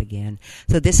stop again.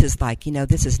 So this is like,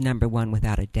 this is number one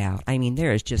without a doubt. I mean,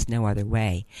 there is just no other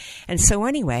way. And so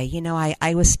anyway,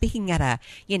 I was speaking at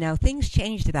things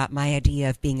changed about my idea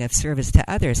of being of service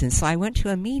to others. And so I went to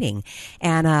a meeting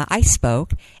and I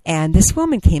spoke, and this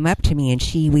woman came up to me and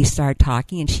we started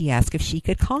talking, and she asked if she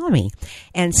could call me.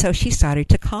 And so she started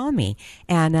to call me,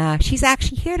 and she's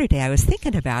actually here today. I was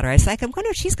thinking about her. I was like, I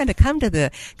wonder if she's going to come to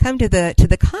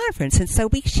the conference. And so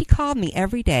she called me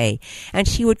every day, and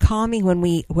she would call me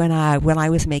when I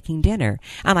was making dinner,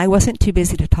 and I wasn't too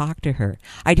busy to talk to her.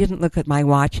 I didn't look at my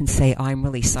watch and say, "Oh, I'm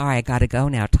really sorry. I got to go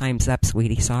now. Time's up,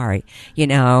 sweetie. Sorry."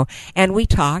 And we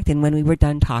talked, and when we were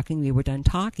done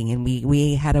talking, and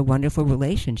we had a wonderful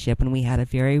relationship, and we had a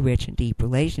very rich and deep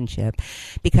relationship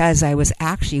because I was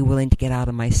actually willing to get out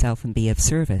of myself and be of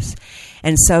service.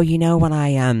 And so, when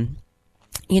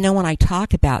I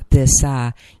talk about this,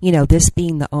 this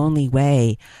being the only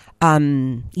way,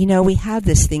 we have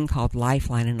this thing called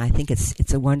Lifeline, and I think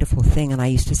it's a wonderful thing. And I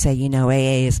used to say,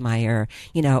 AA is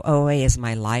OA is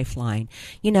my lifeline.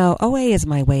 OA is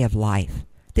my way of life.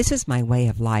 This is my way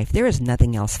of life. There is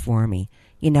nothing else for me.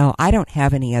 I don't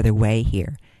have any other way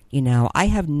here. I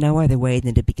have no other way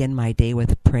than to begin my day with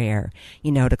a prayer,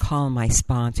 to call my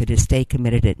sponsor, to stay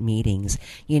committed at meetings.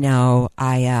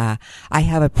 I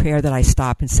have a prayer that I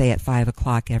stop and say at 5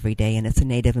 o'clock every day, and it's a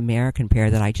Native American prayer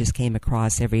that I just came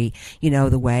across every,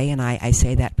 the way, and I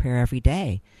say that prayer every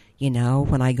day.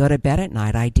 When I go to bed at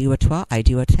night, I do a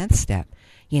 10th step.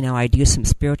 I do some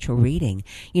spiritual reading.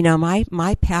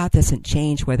 My path doesn't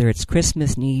change whether it's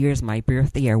Christmas, New Year's, my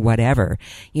birthday, or whatever.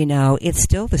 It's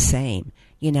still the same.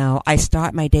 I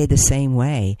start my day the same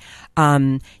way.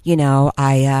 I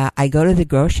go to the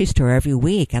grocery store every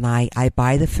week, and I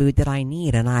buy the food that I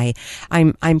need, and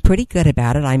I'm pretty good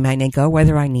about it. I go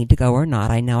whether I need to go or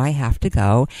not. I know I have to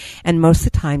go, and most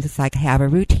of the times it's like I have a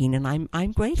routine, and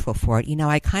I'm grateful for it.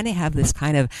 I kind of have this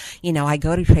kind of, I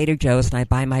go to Trader Joe's and I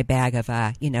buy my bag of,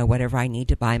 whatever I need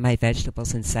to buy, my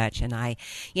vegetables and such, and I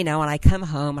come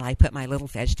home and I put my little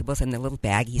vegetables in the little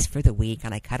baggies for the week,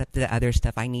 and I cut up the other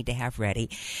stuff I need to have ready.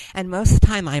 And most of the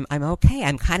time I'm okay.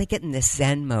 I'm kind of getting this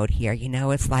Zen mode here.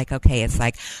 It's like, okay,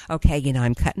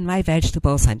 I'm cutting my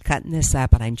vegetables, I'm cutting this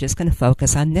up, and I'm just going to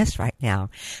focus on this right now.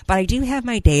 But I do have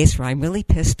my days where I'm really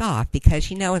pissed off because,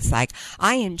 it's like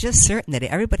I am just certain that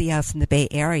everybody else in the Bay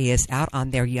Area is out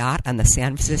on their yacht on the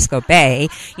San Francisco Bay,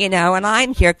 and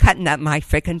I'm here cutting up my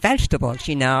frickin' vegetables,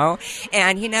 and,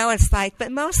 it's like,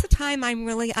 but most of the time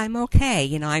I'm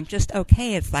okay. I'm just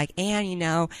okay. It's like,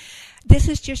 Ann, this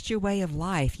is just your way of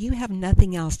life. You have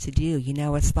nothing else to do.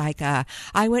 It's like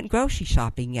I went grocery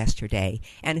shopping yesterday,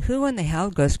 and who in the hell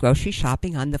goes grocery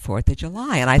shopping on the 4th of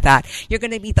July? And I thought, you're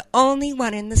going to be the only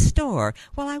one in the store.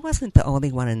 Well, I wasn't the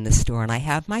only one in the store, and I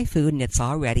have my food, and it's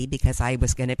all ready because I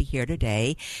was going to be here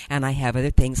today, and I have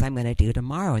other things I'm going to do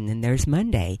tomorrow, and then there's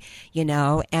Monday,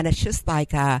 and it's just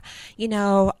like, I'm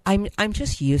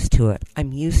just used to it.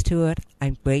 I'm used to it.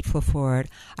 I'm grateful for it.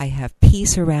 I have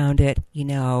peace around it.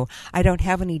 I don't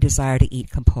have any desire to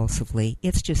eat compulsively.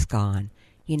 It's just gone.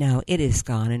 It is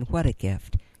gone, and what a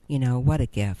gift. What a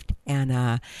gift.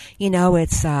 And,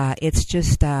 it's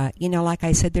just, like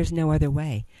I said, there's no other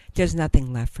way. There's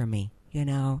nothing left for me,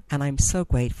 and I'm so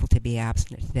grateful to be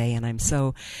abstinent today, and I'm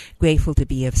so grateful to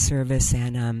be of service,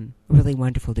 and really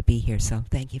wonderful to be here. So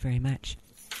thank you very much.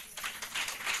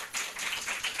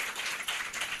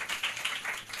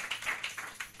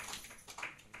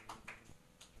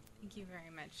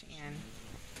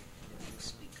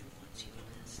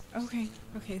 Ann.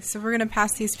 Okay, so we're going to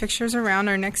pass these pictures around.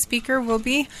 Our next speaker will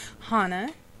be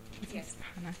Hannah. Yes,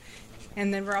 Hannah.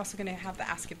 And then we're also going to have the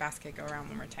Ask It Basket go around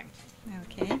one more time.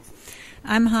 Okay.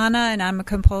 I'm Hannah, and I'm a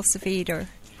compulsive eater.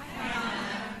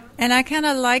 And I kind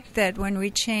of like that when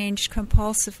we changed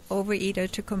compulsive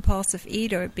overeater to compulsive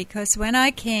eater, because when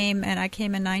I came in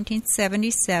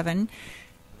 1977,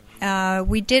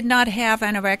 we did not have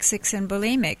anorexics and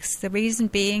bulimics. The reason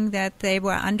being that they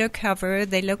were undercover,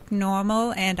 they looked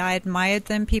normal, and I admired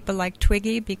them, people like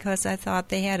Twiggy, because I thought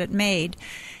they had it made.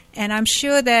 And I'm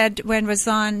sure that when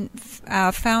Razan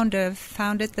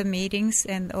founded the meetings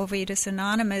and Overeaters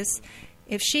Anonymous,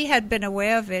 if she had been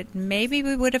aware of it, maybe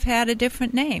we would have had a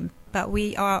different name. But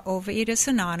we are Overeaters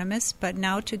Anonymous. But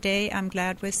now today, I'm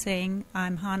glad we're saying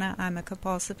I'm Hannah, I'm a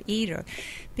compulsive eater.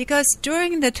 Because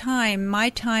during my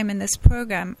time in this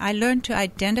program, I learned to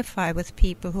identify with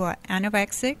people who are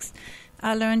anorexics.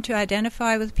 I learned to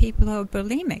identify with people who are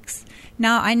bulimics.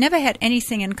 Now, I never had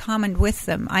anything in common with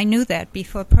them. I knew that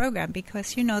before program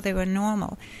because, they were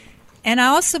normal. And I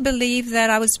also believe that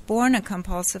I was born a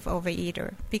compulsive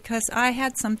overeater because I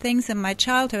had some things in my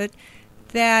childhood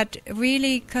that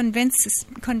really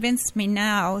convinced me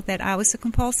now that I was a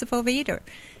compulsive overeater.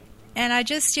 And I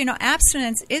just,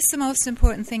 abstinence is the most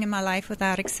important thing in my life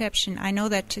without exception. I know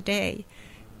that today.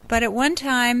 But at one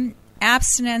time,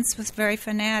 abstinence was very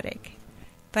fanatic.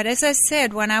 But as I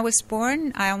said, when I was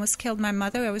born, I almost killed my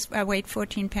mother. I weighed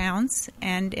 14 pounds,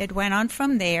 and it went on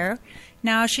from there.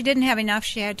 Now, she didn't have enough.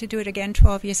 She had to do it again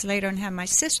 12 years later and have my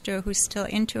sister, who's still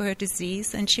into her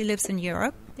disease, and she lives in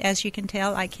Europe. As you can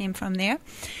tell, I came from there.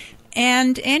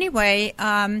 And anyway,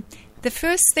 the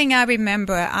first thing I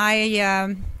remember,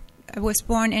 I was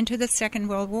born into the Second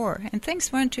World War, and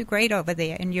things weren't too great over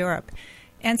there in Europe.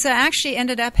 And so I actually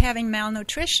ended up having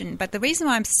malnutrition. But the reason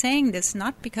why I'm saying this,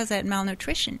 not because I had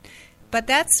malnutrition, but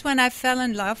that's when I fell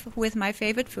in love with my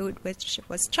favorite food, which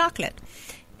was chocolate.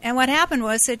 And what happened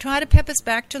was they tried to pep us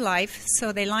back to life,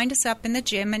 so they lined us up in the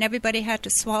gym, and everybody had to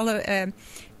swallow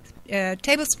a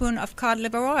tablespoon of cod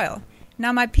liver oil.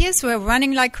 Now, my peers were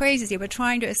running like crazy. They were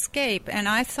trying to escape, and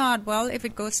I thought, well, if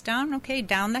it goes down, okay,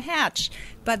 down the hatch.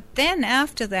 But then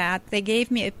after that, they gave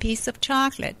me a piece of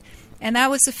chocolate. And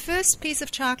that was the first piece of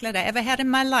chocolate I ever had in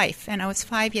my life, and I was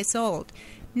 5 years old.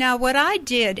 Now, what I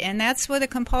did, and that's where the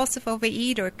compulsive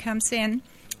overeater comes in,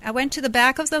 I went to the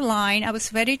back of the line. I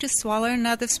was ready to swallow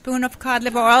another spoon of cod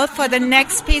liver oil for the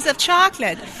next piece of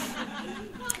chocolate.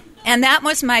 And that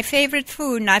was my favorite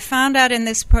food, and I found out in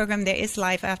this program there is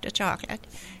life after chocolate.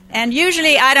 And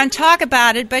usually I don't talk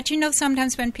about it, but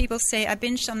sometimes when people say, I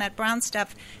binged on that brown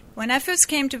stuff, when I first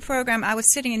came to the program, I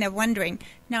was sitting in there wondering,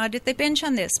 now, did they binge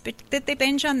on this? Did they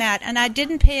binge on that? And I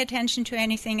didn't pay attention to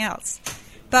anything else.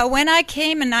 But when I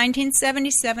came in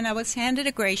 1977, I was handed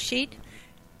a gray sheet,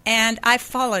 and I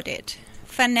followed it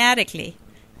fanatically.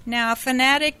 Now,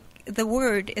 fanatic, the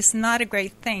word, is not a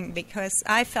great thing because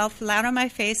I fell flat on my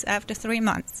face after 3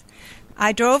 months.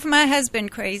 I drove my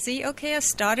husband crazy. Okay, I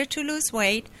started to lose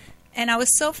weight, and I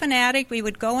was so fanatic, we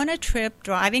would go on a trip,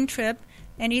 driving trip,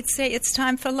 and he'd say, it's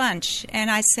time for lunch.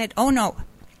 And I said, oh, no,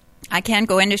 I can't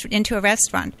go into a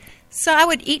restaurant. So I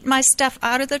would eat my stuff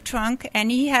out of the trunk,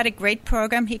 and he had a great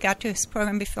program. He got to his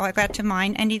program before I got to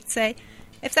mine, and he'd say,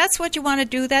 if that's what you want to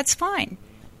do, that's fine.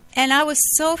 And I was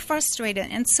so frustrated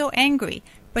and so angry.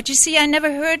 But you see, I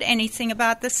never heard anything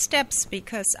about the steps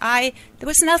because there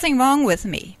was nothing wrong with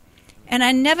me. And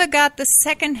I never got the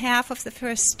second half of the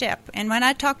first step. And when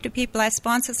I talk to people I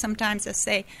sponsor sometimes, I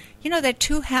say, there are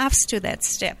 2 halves to that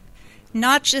step,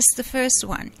 not just the first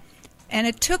one. And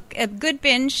it took a good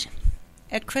binge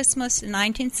at Christmas in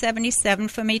 1977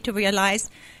 for me to realize,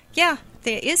 yeah,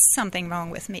 there is something wrong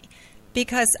with me.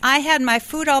 Because I had my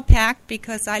food all packed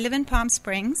because I live in Palm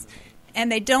Springs, and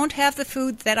they don't have the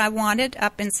food that I wanted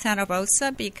up in Santa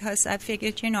Rosa because I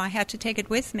figured, I had to take it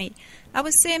with me. I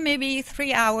was there maybe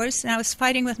 3 hours, and I was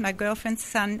fighting with my girlfriend's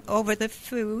son over the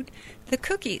food, the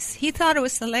cookies. He thought it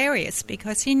was hilarious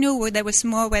because he knew there was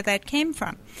more where that came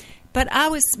from. But I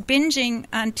was binging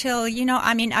until,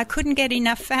 I couldn't get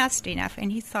enough fast enough,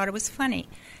 and he thought it was funny.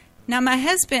 Now, my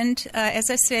husband, as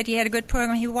I said, he had a good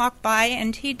program. He walked by,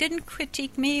 and he didn't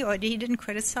critique me, or he didn't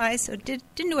criticize, or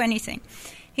didn't do anything.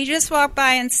 He just walked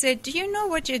by and said, do you know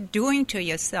what you're doing to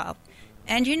yourself?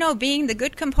 And, being the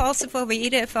good compulsive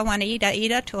overeater, if I want to eat, I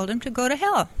eat, I told him to go to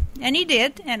hell. And he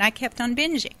did, and I kept on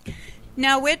binging.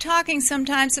 Now, we're talking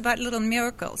sometimes about little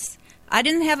miracles. I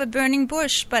didn't have a burning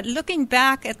bush, but looking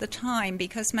back at the time,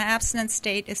 because my abstinence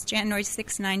date is January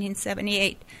 6,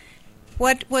 1978,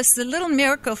 what was the little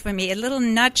miracle for me, a little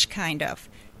nudge kind of,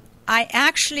 I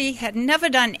actually had never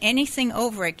done anything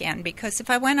over again because if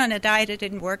I went on a diet, it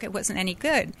didn't work, it wasn't any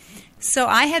good. So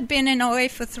I had been in OA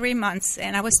for 3 months,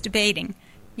 and I was debating.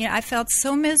 I felt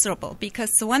so miserable because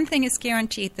the one thing is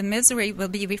guaranteed, the misery will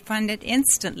be refunded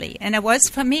instantly, and it was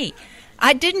for me.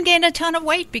 I didn't gain a ton of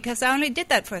weight because I only did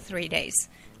that for 3 days.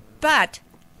 But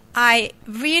I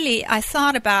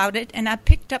thought about it, and I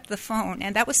picked up the phone,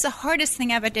 and that was the hardest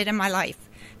thing I ever did in my life.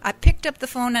 I picked up the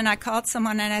phone, and I called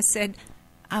someone, and I said,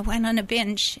 I went on a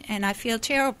binge, and I feel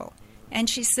terrible. And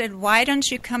she said, why don't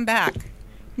you come back?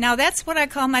 Now, that's what I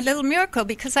call my little miracle,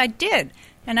 because I did,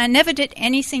 and I never did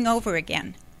anything over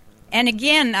again. And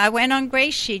again, I went on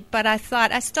Gray Sheet, but I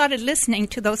started listening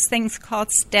to those things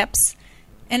called steps,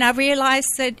 and I realized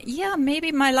that, yeah,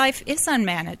 maybe my life is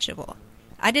unmanageable.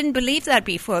 I didn't believe that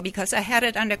before because I had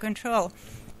it under control.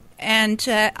 And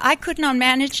I could not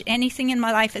manage anything in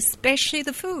my life, especially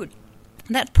the food.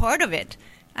 That part of it.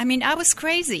 I was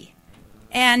crazy.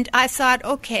 And I thought,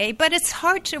 okay, but it's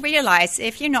hard to realize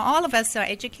if, all of us are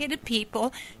educated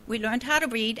people. We learned how to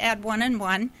read, add 1 and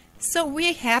 1. So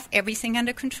we have everything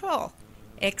under control,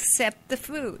 except the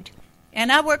food.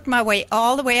 And I worked my way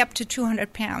all the way up to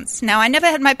 200 pounds. Now, I never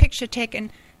had my picture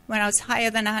taken when I was higher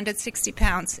than 160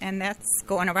 pounds, and that's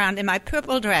going around in my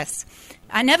purple dress.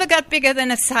 I never got bigger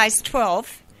than a size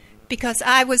 12 because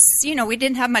I was, we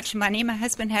didn't have much money. My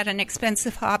husband had an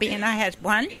expensive hobby, and I had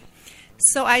one.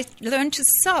 So I learned to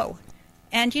sew.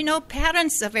 And,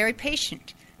 patterns are very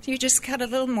patient. You just cut a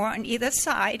little more on either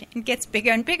side and it gets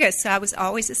bigger and bigger. So I was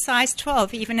always a size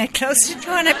 12, even at close to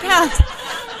 200 pounds.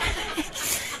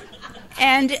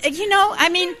 And,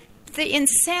 the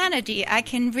insanity, I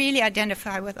can really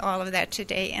identify with all of that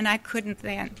today, and I couldn't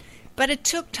then. But it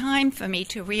took time for me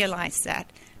to realize that.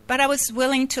 But I was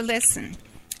willing to listen.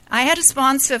 I had a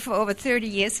sponsor for over 30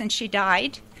 years, and she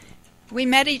died. We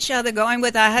met each other going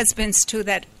with our husbands to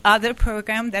that other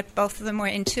program that both of them were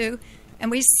into,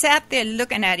 and we sat there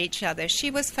looking at each other.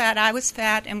 She was fat, I was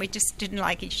fat, and we just didn't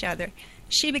like each other.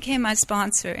 She became my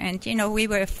sponsor, and, we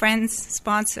were friends,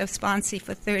 sponsee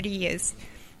for 30 years.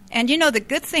 And, the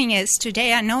good thing is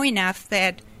today I know enough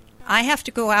that I have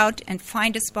to go out and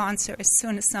find a sponsor as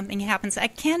soon as something happens. I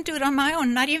can't do it on my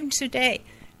own, not even today.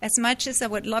 As much as I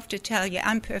would love to tell you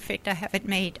I'm perfect, I have it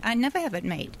made. I never have it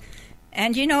made.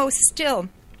 And, still,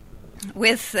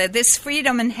 with this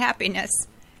freedom and happiness,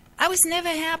 I was never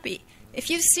happy. If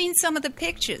you've seen some of the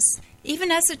pictures,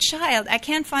 even as a child, I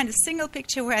can't find a single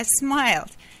picture where I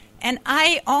smiled. And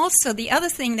the other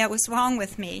thing that was wrong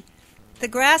with me, the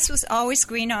grass was always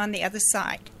greener on the other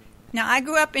side. Now, I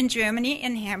grew up in Germany,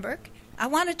 in Hamburg. I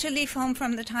wanted to leave home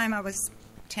from the time I was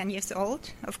 10 years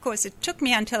old. Of course, it took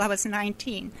me until I was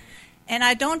 19. And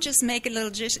I don't just make a little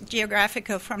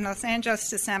geographical from Los Angeles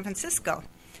to San Francisco.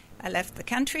 I left the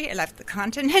country, I left the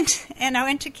continent, and I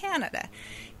went to Canada.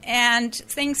 And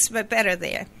things were better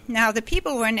there. Now, the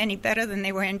people weren't any better than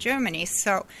they were in Germany.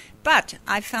 But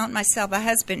I found myself a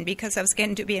husband because I was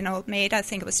getting to be an old maid. I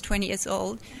think I was 20 years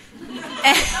old.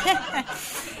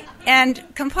 And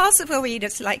compulsive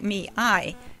overeaters like me,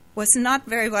 I was not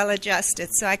very well adjusted,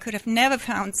 so I could have never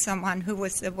found someone who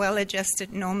was a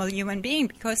well-adjusted, normal human being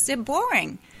because they're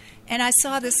boring. And I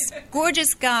saw this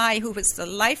gorgeous guy who was the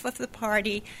life of the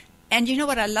party. And you know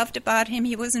what I loved about him?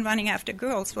 He wasn't running after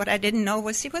girls. What I didn't know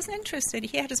was he wasn't interested.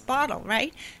 He had his bottle,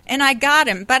 right? And I got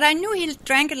him. But I knew he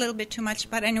drank a little bit too much.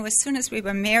 But I knew as soon as we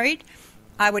were married,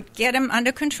 I would get him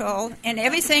under control. And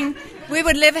everything, we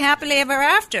would live happily ever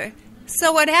after.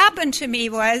 So what happened to me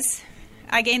was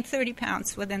I gained 30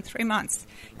 pounds within 3 months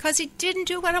because he didn't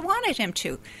do what I wanted him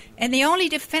to. And the only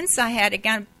defense I had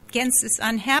against this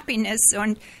unhappiness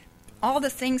and all the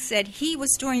things that he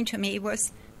was doing to me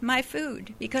was my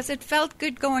food, because it felt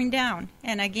good going down,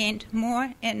 and I gained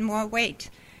more and more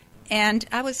weight, and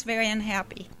I was very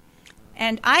unhappy.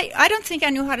 And I don't think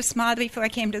I knew how to smile before I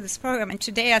came to this program, and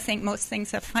today I think most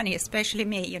things are funny, especially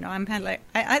me. I'm kind of like,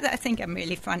 I think I'm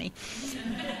really funny.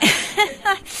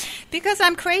 Because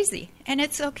I'm crazy, and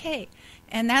it's okay.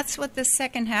 And that's what the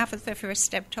second half of the first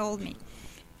step told me.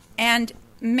 And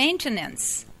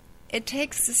maintenance, it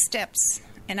takes the steps,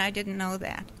 and I didn't know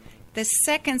that. The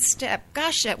second step,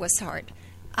 gosh, that was hard.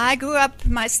 I grew up,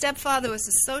 my stepfather was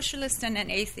a socialist and an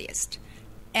atheist.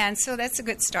 And so that's a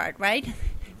good start, right?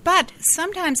 But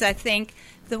sometimes I think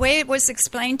the way it was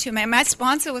explained to me, my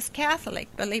sponsor was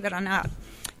Catholic, believe it or not.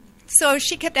 So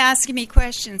she kept asking me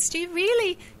questions. Do you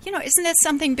really, isn't there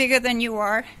something bigger than you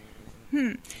are?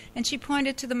 And she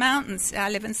pointed to the mountains. I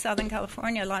live in Southern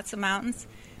California, lots of mountains.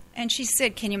 And she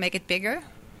said, can you make it bigger?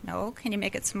 No. Can you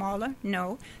make it smaller?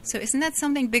 No. So isn't that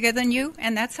something bigger than you?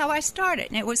 And that's how I started,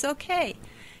 and it was okay.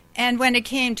 And when it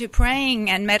came to praying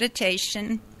and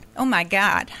meditation, oh my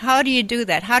God, how do you do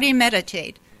that? How do you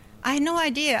meditate? I had no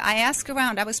idea. I asked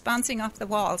around. I was bouncing off the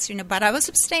walls, but I was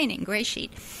abstaining, gray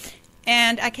sheet.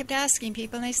 And I kept asking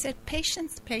people, and they said,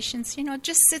 patience, patience,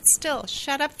 just sit still.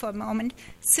 Shut up for a moment.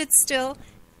 Sit still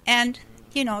and,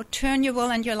 turn your will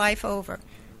and your life over.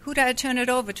 Who did I turn it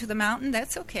over? To the mountain?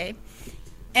 That's okay.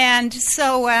 And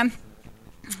so I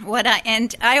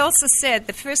also said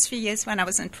the first few years when I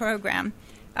was in program,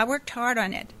 I worked hard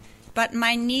on it, but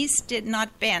my knees did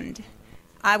not bend.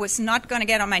 I was not going to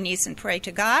get on my knees and pray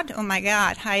to God. Oh, my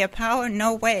God, higher power,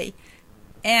 no way.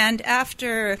 And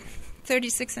after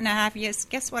 36 and a half years,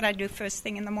 guess what I do first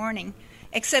thing in the morning?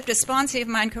 Except a sponsor of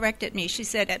mine corrected me. She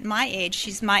said, at my age,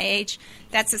 she's my age,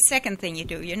 that's the second thing you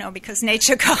do, because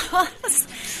nature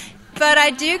calls. But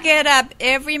I do get up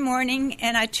every morning,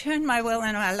 and I turn my will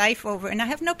and my life over, and I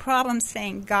have no problem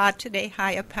saying, God, today,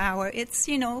 higher power. It's,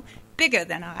 bigger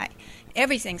than I.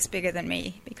 Everything's bigger than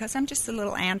me, because I'm just a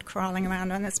little ant crawling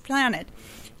around on this planet.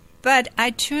 But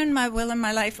I turn my will and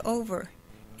my life over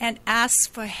and ask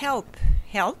for help.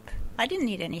 Help? I didn't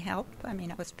need any help. I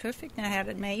was perfect, and I had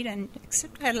it made, and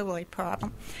except I had a little weight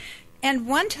problem. And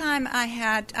one time I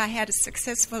had a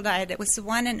successful diet. It was the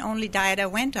one and only diet I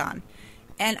went on.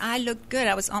 And I looked good.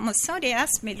 I was almost, somebody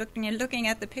asked me, looking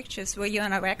at the pictures, were you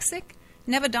anorexic?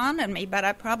 Never dawned on me, but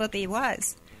I probably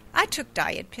was. I took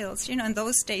diet pills. You know, in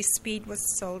those days, speed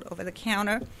was sold over the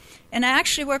counter. And I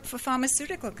actually worked for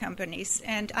pharmaceutical companies.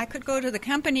 And I could go to the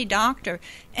company doctor.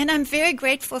 And I'm very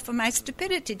grateful for my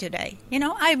stupidity today. You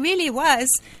know, I really was.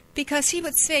 Because he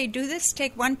would say, do this,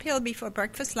 take one pill before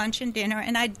breakfast, lunch, and dinner,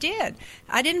 and I did.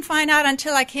 I didn't find out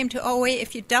until I came to OA,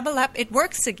 if you double up, it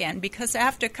works again, because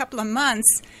after a couple of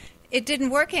months, it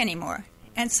didn't work anymore.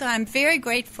 And so I'm very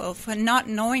grateful for not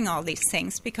knowing all these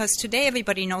things, because today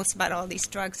everybody knows about all these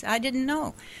drugs. I didn't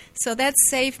know. So that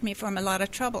saved me from a lot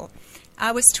of trouble.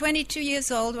 I was 22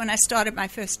 years old when I started my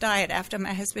first diet after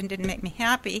my husband didn't make me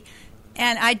happy,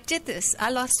 and I did this. I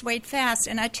lost weight fast,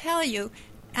 and I tell you,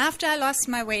 after I lost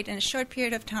my weight in a short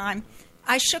period of time,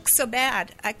 I shook so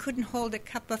bad I couldn't hold a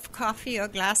cup of coffee or a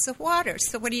glass of water.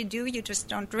 So what do? You just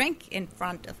don't drink in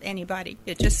front of anybody.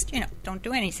 You just, don't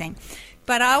do anything.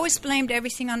 But I always blamed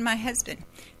everything on my husband.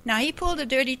 Now, he pulled a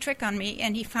dirty trick on me,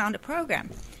 and he found a program.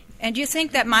 And you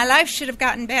think that my life should have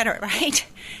gotten better, right?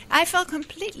 I fell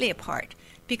completely apart.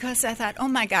 Because I thought, oh,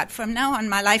 my God, from now on,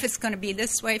 my life is going to be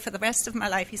this way for the rest of my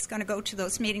life. He's going to go to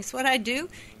those meetings. What I do,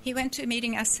 he went to a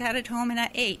meeting, I sat at home, and I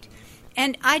ate.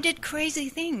 And I did crazy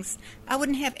things. I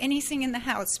wouldn't have anything in the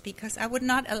house because I would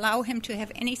not allow him to have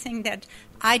anything that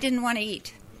I didn't want to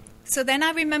eat. So then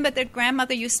I remembered that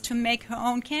grandmother used to make her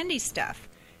own candy stuff.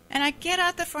 And I get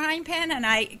out the frying pan, and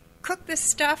I cook this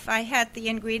stuff. I had the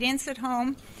ingredients at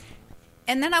home.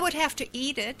 And then I would have to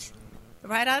eat it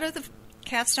right out of the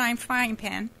cast iron frying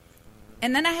pan,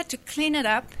 and then I had to clean it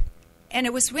up, and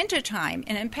it was winter time,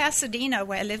 and in Pasadena,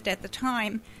 where I lived at the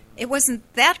time, it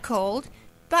wasn't that cold,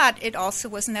 but it also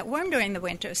wasn't that warm during the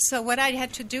winter. So what I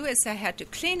had to do is I had to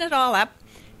clean it all up,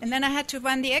 and then I had to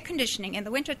run the air conditioning in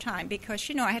the winter time because,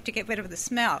 I had to get rid of the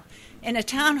smell. In a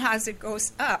townhouse, it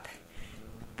goes up.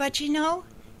 But,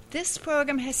 this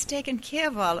program has taken care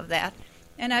of all of that,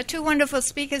 and our two wonderful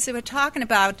speakers who were talking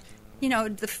about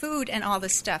the food and all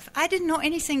this stuff. I didn't know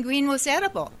anything green was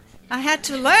edible. I had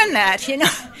to learn that,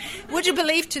 Would you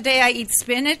believe today I eat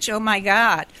spinach? Oh, my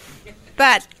God.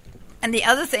 And the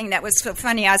other thing that was so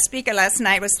funny, our speaker last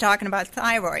night was talking about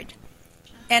thyroid.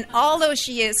 And all those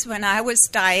years when I was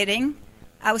dieting,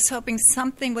 I was hoping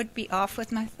something would be off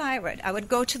with my thyroid. I would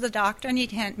go to the doctor and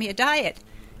he'd hand me a diet.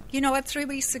 You know what? 3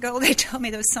 weeks ago, they told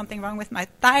me there was something wrong with my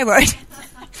thyroid.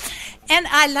 And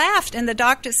I laughed, and the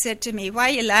doctor said to me, why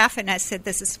are you laughing? I said,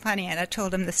 this is funny, and I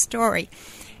told him the story.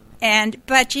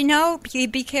 But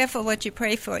be careful what you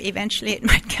pray for. Eventually it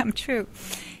might come true.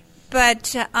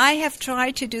 But I have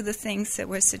tried to do the things that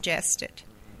were suggested.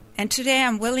 And today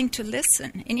I'm willing to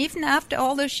listen. And even after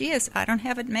all those years, I don't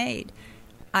have it made.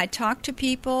 I talk to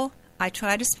people. I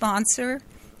try to sponsor.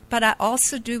 But I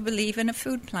also do believe in a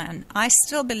food plan. I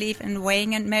still believe in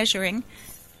weighing and measuring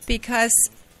because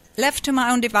left to my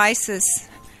own devices,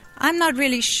 I'm not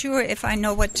really sure if I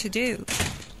know what to do.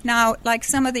 Now, like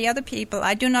some of the other people,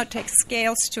 I do not take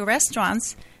scales to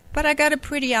restaurants, but I got a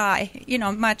pretty eye,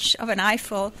 much of an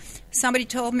eyeful. Somebody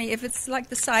told me if it's like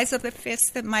the size of a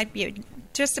fist, that might be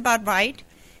just about right.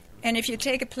 And if you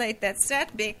take a plate that's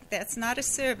that big, that's not a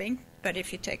serving. But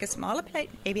if you take a smaller plate,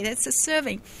 maybe that's a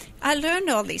serving. I learned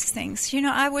all these things.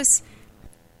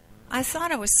 I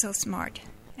thought I was so smart,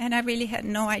 and I really had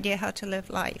no idea how to live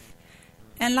life.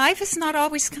 And life is not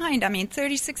always kind.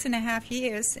 36 and a half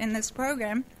years in this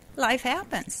program, life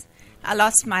happens. I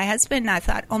lost my husband, and I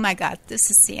thought, oh, my God, this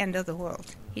is the end of the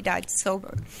world. He died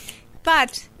sober.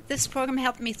 But this program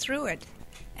helped me through it.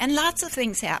 And lots of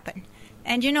things happen.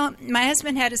 And, my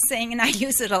husband had a saying, and I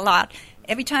use it a lot.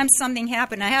 Every time something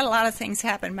happened, I had a lot of things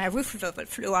happen. My roof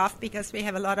flew off because we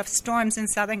have a lot of storms in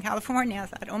Southern California. I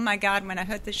thought, oh, my God, when I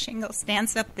heard the shingle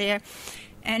stands up there.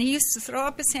 And he used to throw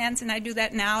up his hands, and I do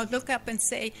that now, look up and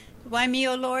say, why me,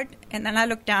 O Lord? And then I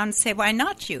look down and say, why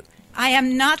not you? I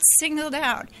am not singled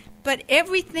out. But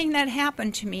everything that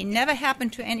happened to me never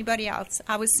happened to anybody else.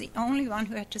 I was the only one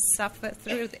who had to suffer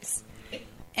through this.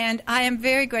 And I am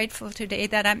very grateful today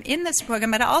that I'm in this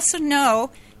program. But I also know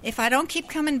if I don't keep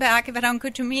coming back, if I don't go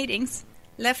to meetings,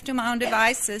 left to my own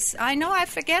devices, I know I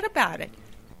forget about it.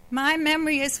 My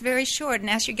memory is very short, and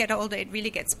as you get older, it really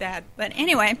gets bad. But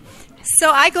anyway,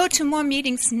 so I go to more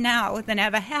meetings now than I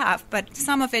ever have, but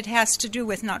some of it has to do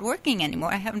with not working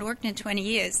anymore. I haven't worked in 20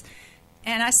 years.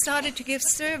 And I started to give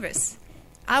service.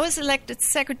 I was elected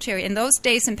secretary. In those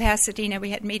days in Pasadena,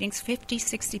 we had meetings, 50,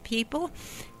 60 people.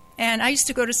 And I used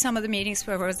to go to some of the meetings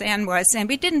where Roseanne was, and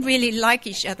we didn't really like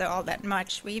each other all that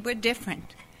much. We were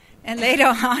different. And later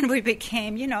on, we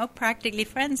became, practically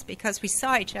friends because we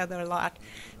saw each other a lot.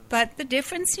 But the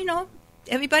difference,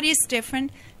 everybody is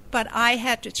different, but I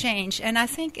had to change. And I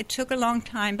think it took a long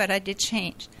time, but I did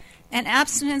change. And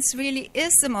abstinence really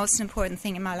is the most important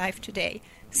thing in my life today.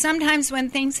 Sometimes when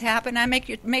things happen, I make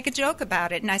a joke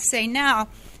about it, and I say now,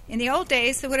 in the old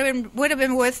days, it would have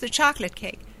been worth the chocolate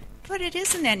cake. But it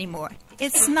isn't anymore.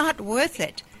 It's not worth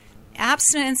it.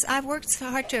 Abstinence, I've worked so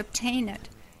hard to obtain it,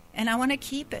 and I want to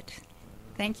keep it.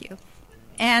 Thank you.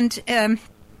 And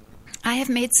I have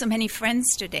made so many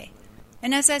friends today.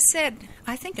 And as I said,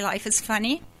 I think life is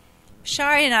funny.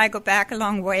 Shari and I go back a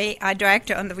long way. I dragged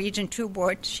her on the Region 2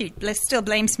 board. She still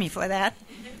blames me for that.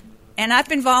 And I've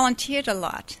been volunteered a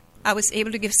lot. I was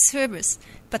able to give service.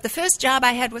 But the first job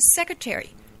I had was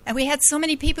secretary. And we had so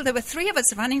many people. There were 3 of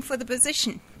us running for the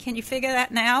position. Can you figure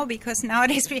that now? Because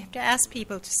nowadays we have to ask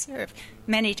people to serve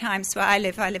many times where I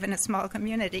live. I live in a small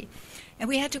community. And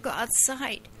we had to go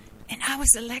outside. And I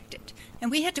was elected.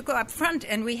 And we had to go up front,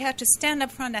 and we had to stand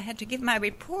up front. I had to give my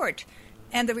report.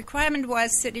 And the requirement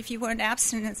was that if you weren't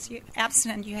abstinent,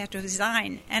 you had to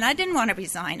resign. And I didn't want to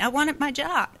resign. I wanted my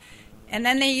job. And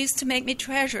then they used to make me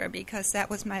treasurer because that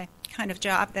was my kind of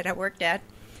job that I worked at.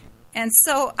 And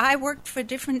so I worked for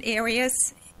different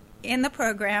areas in the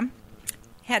program,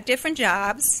 had different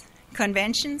jobs,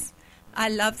 conventions. I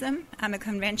love them. I'm a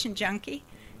convention junkie.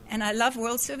 And I love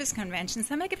World Service Conventions.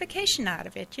 I make a vacation out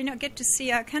of it, get to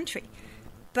see our country.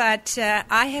 But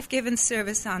I have given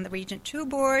service on the Region 2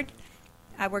 board.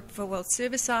 I worked for World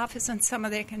Service Office on some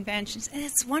of their conventions. And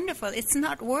it's wonderful. It's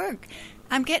not work.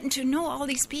 I'm getting to know all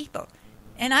these people.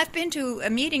 And I've been to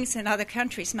meetings in other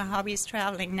countries. My hobby is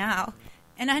traveling now.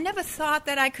 And I never thought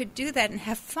that I could do that and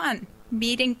have fun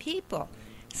meeting people.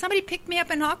 Somebody picked me up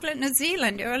in Auckland, New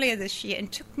Zealand earlier this year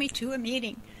and took me to a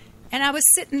meeting. And I was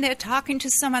sitting there talking to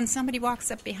someone. Somebody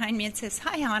walks up behind me and says,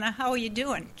 "Hi, Hannah, how are you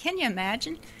doing?" Can you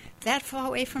imagine that far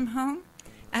away from home?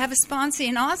 I have a sponsor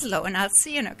in Oslo, and I'll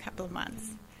see you in a couple of months.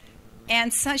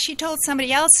 And so she told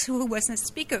somebody else who was a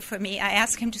speaker for me. I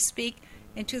asked him to speak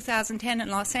in 2010 in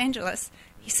Los Angeles.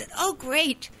 He said, "Oh,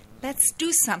 great, let's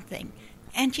do something."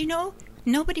 And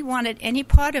nobody wanted any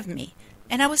part of me.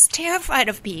 And I was terrified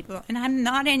of people, and I'm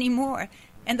not anymore.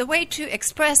 And the way to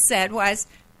express that was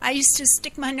I used to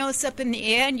stick my nose up in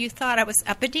the air, and you thought I was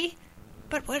uppity.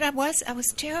 But what I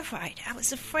was terrified. I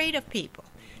was afraid of people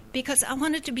because I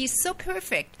wanted to be so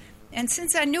perfect. And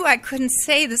since I knew I couldn't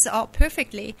say this all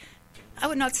perfectly, I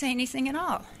would not say anything at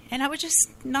all. And I would just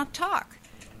not talk.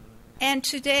 And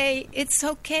today, it's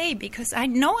okay because I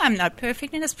know I'm not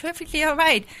perfect, and it's perfectly all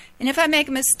right. And if I make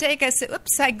a mistake, I say,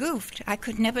 "Oops, I goofed. I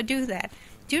could never do that."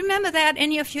 Do you remember that?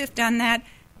 Any of you have done that?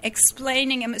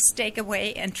 Explaining a mistake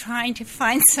away and trying to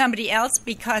find somebody else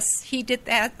because he did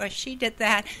that or she did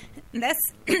that. And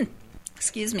that's,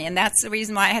 excuse me, and that's the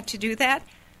reason why I had to do that.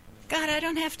 God, I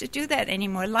don't have to do that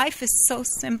anymore. Life is so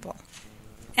simple.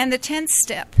 And the 10th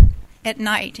step at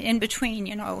night, in between,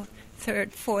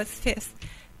 3rd, 4th, 5th,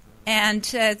 and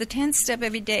the 10th step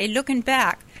every day, looking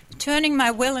back, turning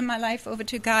my will and my life over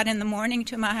to God in the morning,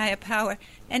 to my higher power,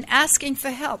 and asking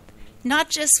for help.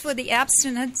 Not just for the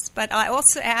abstinence, but I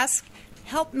also ask,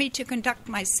 help me to conduct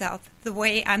myself the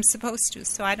way I'm supposed to,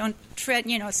 so I don't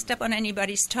step on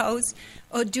anybody's toes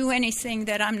or do anything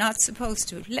that I'm not supposed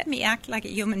to. Let me act like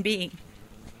a human being.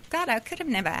 God, I could have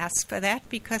never asked for that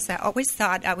because I always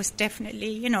thought I was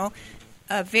definitely,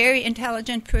 a very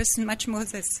intelligent person, much more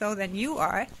so than you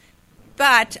are.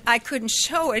 But I couldn't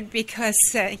show it because,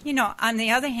 on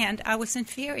the other hand, I was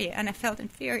inferior, and I felt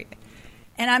inferior.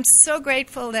 And I'm so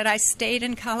grateful that I stayed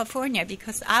in California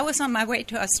because I was on my way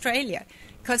to Australia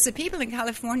because the people in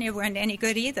California weren't any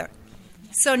good either.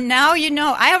 So now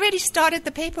I already started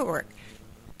the paperwork.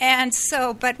 And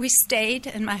so, but we stayed,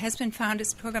 and my husband found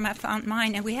his program, I found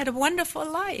mine, and we had a wonderful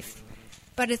life.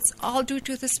 But it's all due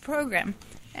to this program.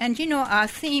 And our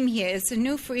theme here is a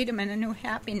new freedom and a new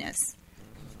happiness.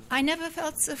 I never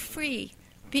felt so free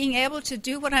being able to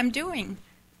do what I'm doing.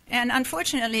 And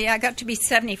unfortunately, I got to be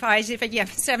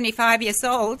 75 years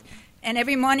old. And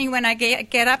every morning when I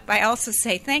get up, I also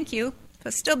say thank you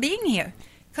for still being here.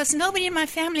 Because nobody in my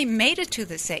family made it to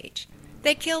this age.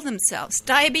 They killed themselves.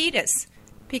 Diabetes.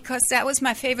 Because that was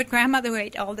my favorite grandmother who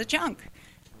ate all the junk.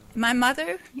 My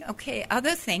mother,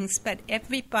 other things, but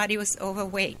everybody was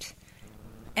overweight.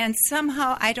 And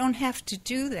somehow I don't have to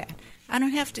do that. I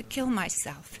don't have to kill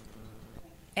myself.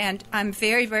 And I'm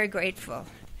very, very grateful.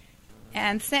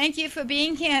 And thank you for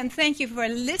being here, and thank you for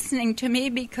listening to me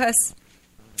because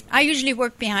I usually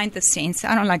work behind the scenes.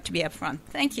 I don't like to be up front.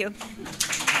 Thank you. Does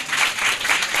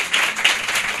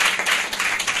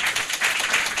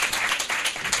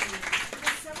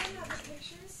someone have the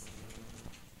pictures?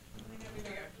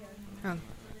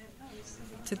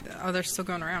 Oh, they're still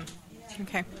going around.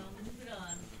 Okay.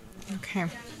 Okay.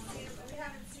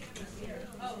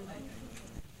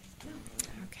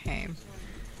 Okay.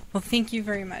 Well, thank you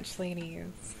very much, ladies.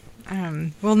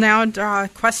 We'll now draw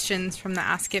questions from the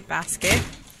Ask It basket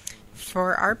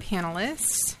for our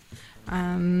panelists.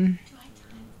 No.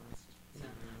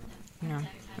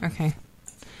 Okay.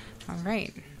 All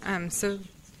right. So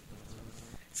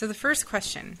the first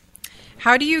question: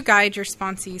 how do you guide your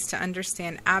sponsees to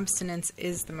understand abstinence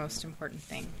is the most important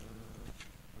thing?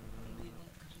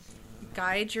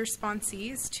 Guide your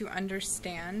sponsees to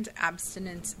understand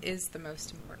abstinence is the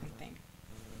most important thing.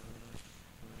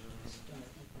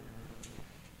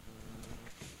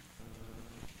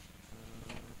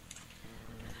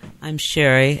 I'm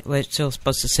Sherry. We're still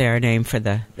supposed to say our name for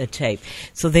the tape,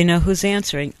 so they know who's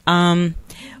answering.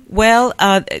 Well,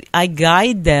 I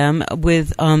guide them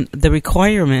with the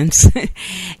requirements,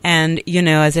 and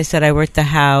as I said, I work the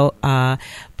How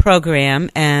program,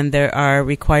 and there are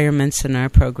requirements in our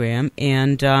program,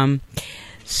 and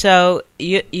so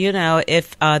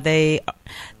if they.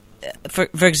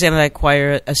 For example, I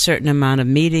require a certain amount of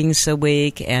meetings a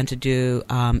week, and to do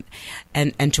and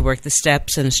to work the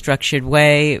steps in a structured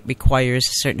way requires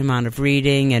a certain amount of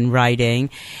reading and writing,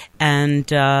 and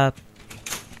there's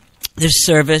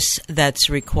service that's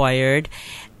required,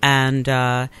 and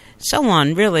so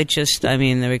on. Really,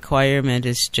 the requirement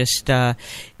is just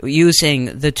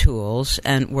using the tools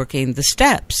and working the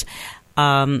steps.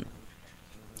 So,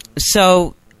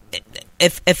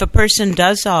 if a person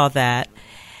does all that.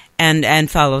 And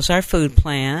follows our food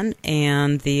plan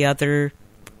and the other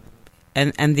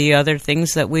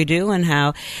things that we do and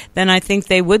how, then I think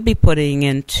they would be putting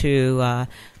into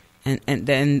and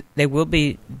then they will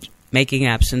be making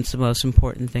abstinence the most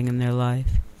important thing in their life.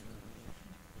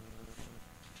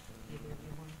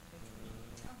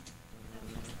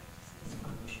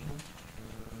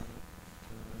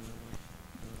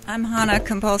 I'm Hannah,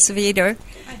 compulsive eater.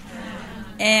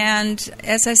 And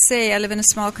as I say, I live in a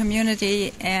small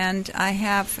community, and I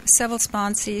have several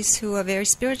sponsees who are very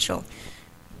spiritual.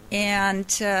 And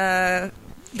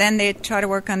then they try to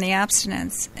work on the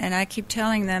abstinence. And I keep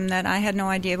telling them that I had no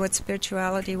idea what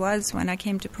spirituality was when I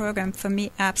came to program. For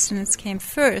me, abstinence came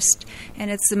first,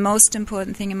 and it's the most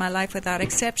important thing in my life without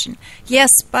exception. Yes,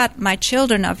 but my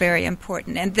children are very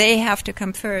important, and they have to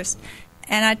come first.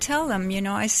 And I tell them,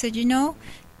 I said,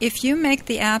 if you make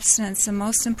the abstinence the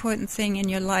most important thing in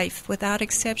your life, without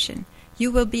exception,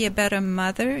 you will be a better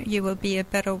mother, you will be a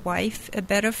better wife, a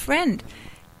better friend,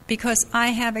 because I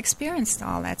have experienced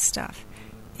all that stuff.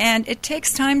 And it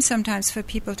takes time sometimes for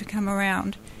people to come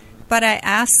around. But I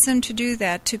ask them to do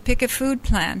that, to pick a food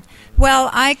plan.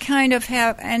 Well, I kind of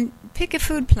have, and pick a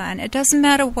food plan. It doesn't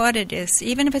matter what it is,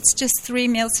 even if it's just 3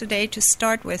 meals a day to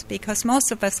start with, because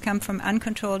most of us come from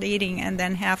uncontrolled eating and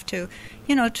then have to,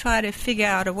 try to figure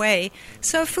out a way.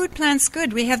 So a food plan's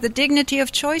good. We have the dignity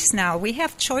of choice now. We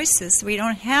have choices. We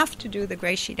don't have to do the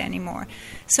gray sheet anymore.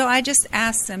 So I just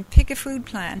ask them, pick a food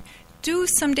plan. Do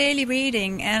some daily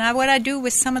reading. And what I do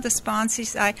with some of the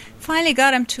sponsees, I finally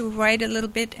got them to write a little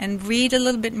bit and read a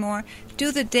little bit more.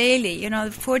 Do the daily,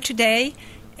 for today,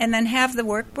 and then have the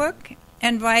workbook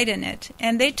and write in it.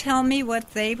 And they tell me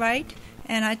what they write,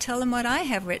 and I tell them what I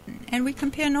have written. And we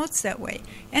compare notes that way.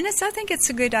 And I think it's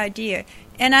a good idea.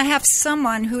 And I have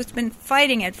someone who's been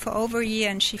fighting it for over a year,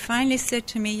 and she finally said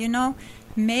to me,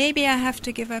 maybe I have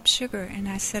to give up sugar. And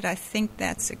I said, I think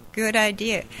that's a good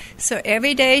idea. So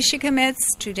every day she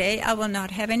commits, today I will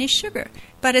not have any sugar.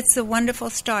 But it's a wonderful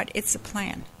start. It's a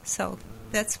plan. So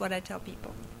that's what I tell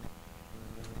people.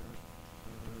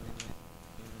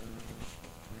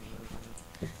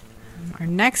 Our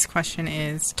next question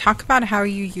is, talk about how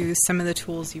you use some of the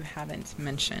tools you haven't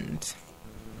mentioned.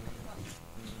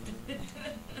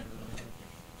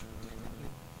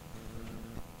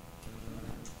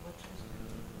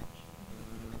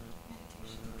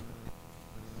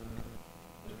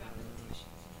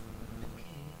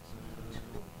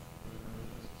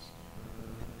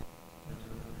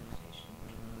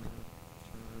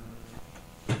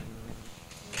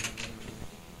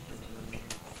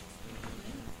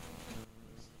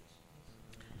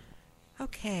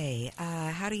 Okay,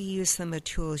 how do you use some of the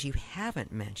tools you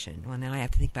haven't mentioned? Well, now I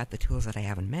have to think about the tools that I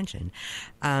haven't mentioned.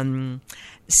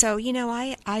 So,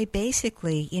 I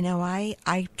basically,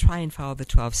 I try and follow the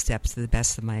 12 steps to the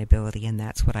best of my ability, and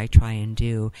that's what I try and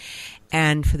do.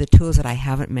 And for the tools that I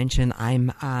haven't mentioned,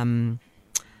 I'm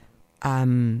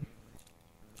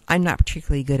not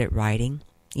particularly good at writing.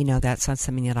 That's not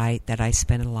something that I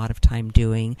spend a lot of time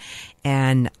doing.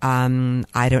 And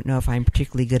I don't know if I'm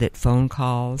particularly good at phone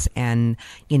calls, and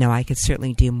I could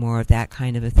certainly do more of that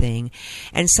kind of a thing.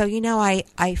 And so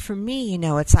I for me,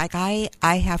 it's like I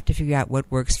have to figure out what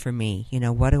works for me.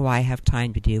 What do I have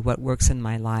time to do? What works in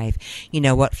my life?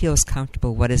 What feels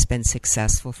comfortable? What has been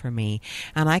successful for me?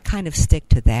 And I kind of stick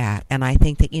to that. And I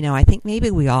think that I think maybe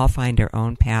we all find our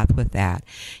own path with that.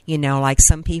 Like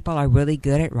some people are really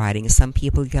good at writing. Some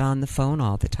people get on the phone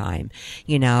all the time.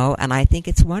 And I think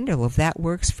it's wonderful if that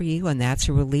works for you, and that's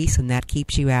a release, and that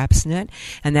keeps you abstinent,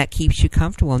 and that keeps you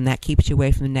comfortable, and that keeps you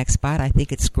away from the next spot. I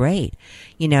think it's great,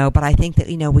 but I think that,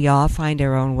 we all find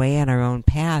our own way and our own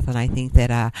path, and I think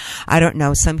that, I don't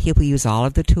know, some people use all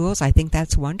of the tools. I think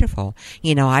that's wonderful.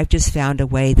 I've just found a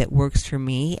way that works for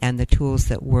me and the tools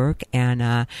that work,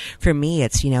 and for me,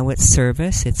 it's, it's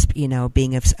service, it's,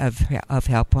 being of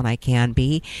help when I can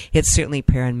be. It's certainly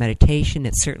prayer and meditation,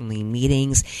 it's certainly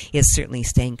meetings, it's certainly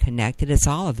staying connected, it's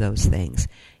all of those things.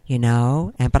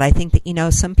 But I think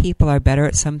that, some people are better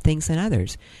at some things than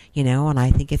others, and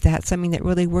I think if that's something that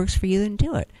really works for you, then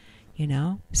do it,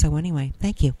 So anyway,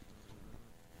 thank you.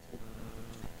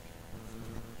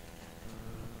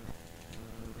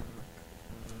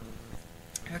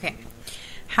 Okay.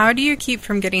 How do you keep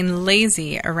from getting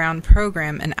lazy around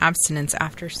program and abstinence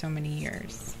after so many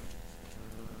years?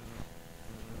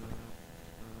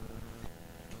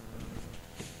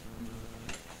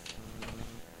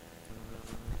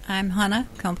 I'm Hannah,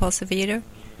 compulsive eater.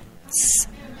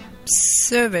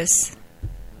 Service.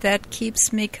 That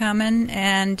keeps me coming,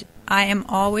 and I am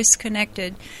always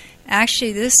connected.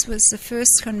 Actually, this was the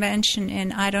first convention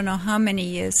in I don't know how many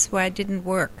years where I didn't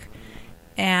work.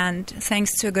 And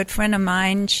thanks to a good friend of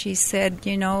mine, she said,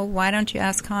 why don't you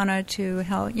ask Hannah to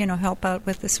help out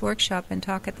with this workshop and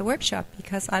talk at the workshop?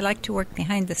 Because I like to work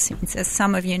behind the scenes, as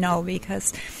some of you know,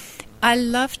 because I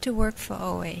love to work for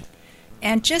OA.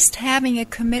 And just having a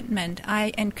commitment,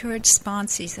 I encourage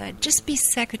sponsees, just be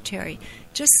secretary.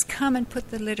 Just come and put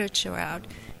the literature out.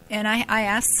 And I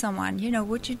asked someone,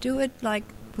 would you do it like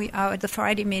we are at the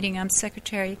Friday meeting, I'm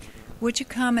secretary. Would you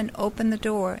come and open the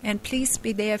door? And please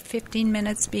be there 15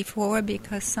 minutes before,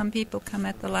 because some people come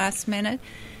at the last minute.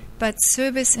 But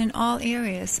service in all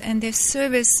areas. And there's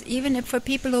service even if for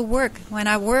people who work. When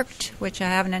I worked, which I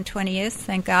haven't in 20 years,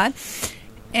 thank God,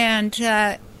 and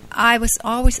I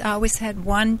always had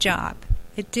one job.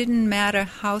 It didn't matter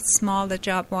how small the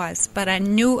job was, but I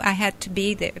knew I had to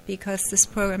be there because this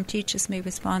program teaches me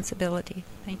responsibility.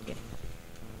 Thank you.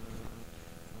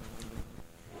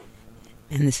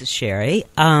 And this is Sherry.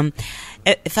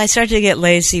 If I start to get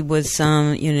lazy with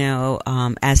some,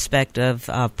 aspect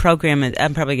of program,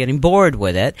 I'm probably getting bored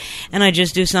with it, and I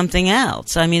just do something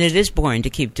else. I mean, it is boring to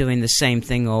keep doing the same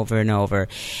thing over and over,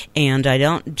 and I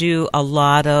don't do a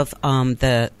lot of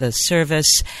the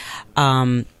service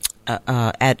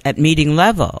at meeting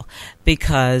level,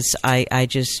 because I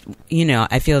just,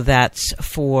 I feel that's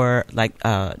for like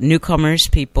newcomers,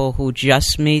 people who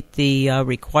just meet the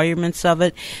requirements of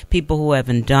it, people who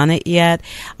haven't done it yet.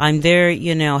 I'm there,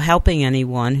 helping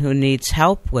anyone who needs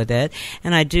help with it.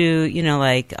 And I do,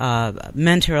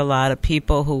 mentor a lot of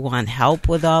people who want help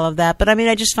with all of that. But I mean,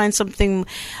 I just find something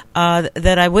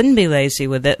that I wouldn't be lazy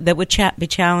with, that would be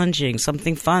challenging,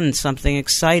 something fun, something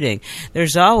exciting.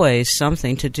 There's always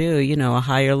something to do, a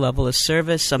higher level of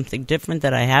service, something different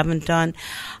that I haven't done.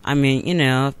 I mean,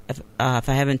 if I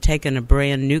haven't taken a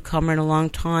brand newcomer in a long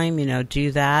time,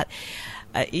 do that.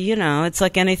 It's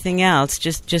like anything else.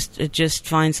 Just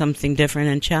find something different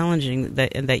and challenging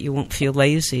that you won't feel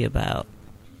lazy about.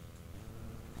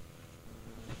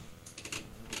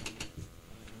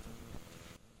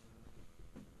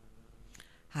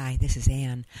 Hi, this is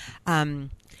Anne.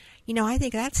 I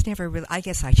think that's never really, I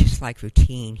guess I just like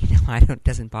routine, it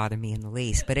doesn't bother me in the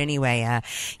least. But anyway,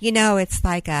 it's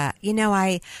like,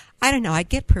 I don't know, I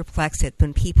get perplexed at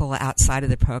when people outside of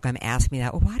the program ask me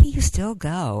that, well, why do you still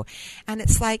go? And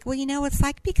it's like, well, it's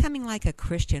like becoming like a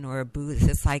Christian or a Buddhist.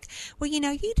 It's like, well, you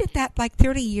did that like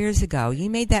 30 years ago. You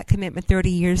made that commitment 30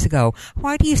 years ago.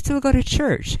 Why do you still go to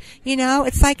church?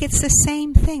 It's like it's the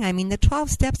same thing. I mean, the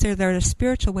 12 steps are a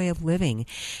spiritual way of living.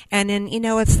 And then,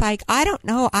 it's like, I don't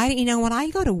know. When I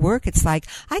go to work, it's like,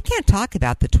 I can't talk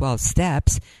about the 12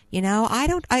 steps.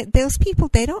 Those people,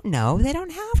 they don't know. They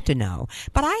don't have to know.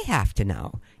 But I have to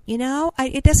know.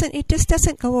 It just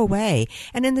doesn't go away.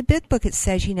 And in the big book, it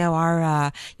says, we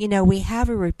have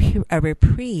a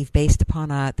reprieve based upon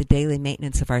the daily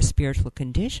maintenance of our spiritual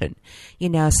condition.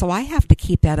 So I have to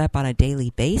keep that up on a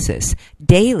daily basis.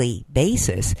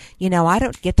 I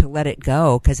don't get to let it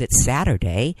go because it's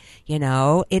Saturday.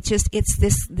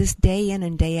 It's this day in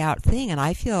and day out thing. And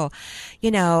I feel,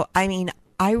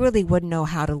 I really wouldn't know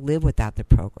how to live without the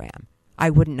program. I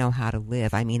wouldn't know how to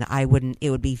live. I mean, it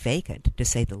would be vacant, to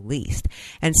say the least.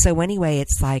 And so anyway,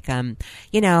 it's like,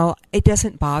 it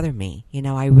doesn't bother me.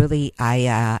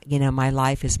 My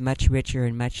life is much richer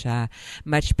and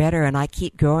much better, and I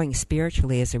keep growing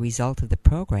spiritually as a result of the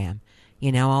program.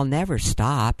 I'll never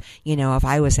stop. If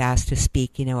I was asked to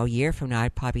speak, a year from now,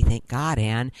 I'd probably think, God,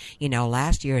 Ann,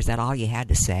 last year, is that all you had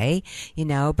to say?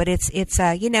 But it's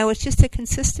just a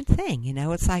consistent thing.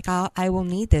 It's like I will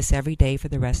need this every day for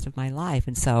the rest of my life.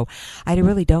 And so I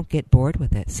really don't get bored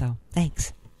with it. So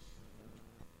thanks.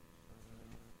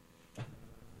 Okay.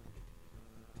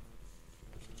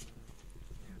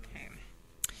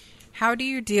 How do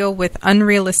you deal with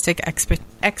unrealistic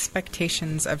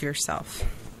expectations of yourself?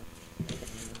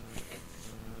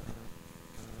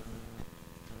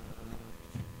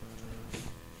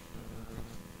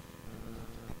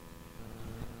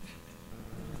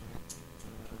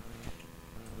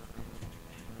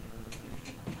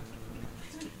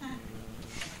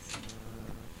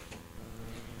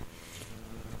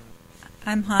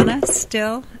 I'm Hannah,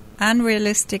 still.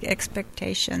 Unrealistic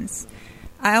expectations.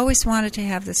 I always wanted to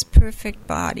have this perfect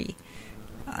body.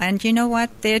 And you know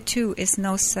what? There, too, is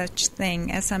no such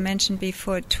thing. As I mentioned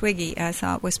before, Twiggy, I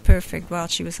thought, was perfect while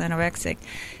she was anorexic.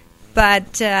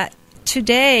 But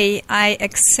today, I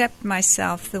accept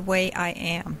myself the way I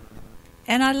am.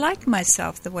 And I like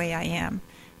myself the way I am.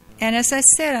 And as I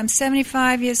said, I'm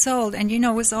 75 years old. And,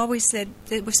 it was always said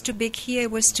it was too big here,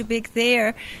 it was too big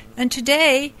there. And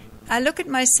today, I look at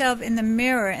myself in the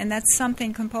mirror, and that's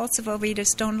something compulsive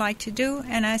overeaters don't like to do,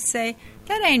 and I say,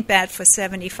 that ain't bad for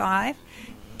 75.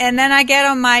 And then I get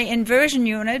on my inversion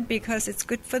unit because it's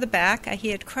good for the back. I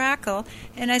hear it crackle,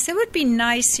 and I say, it would be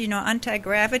nice,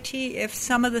 anti-gravity, if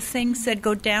some of the things that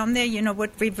go down there,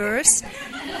 would reverse.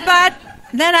 But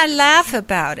then I laugh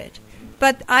about it.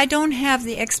 But I don't have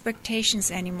the expectations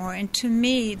anymore, and to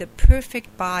me, the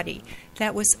perfect body,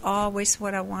 that was always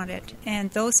what I wanted, and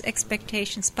those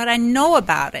expectations, but I know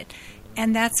about it,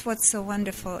 and that's what's so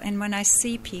wonderful. And when I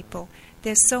see people,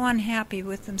 they're so unhappy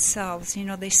with themselves,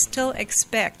 they still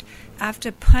expect,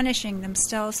 after punishing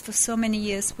themselves for so many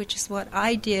years, which is what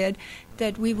I did,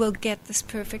 that we will get this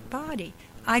perfect body.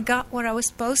 I got what I was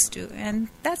supposed to, and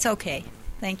that's okay.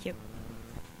 Thank you.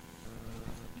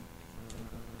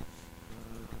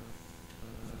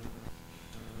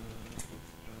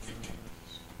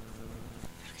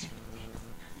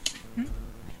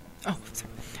 Oh,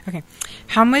 sorry. Okay.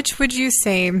 How much would you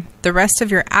say the rest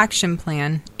of your action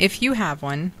plan, if you have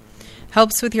one,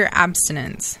 helps with your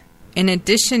abstinence, in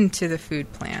addition to the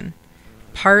food plan,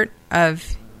 part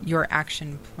of your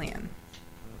action plan?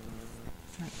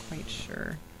 Not quite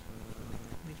sure.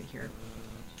 Leave it here.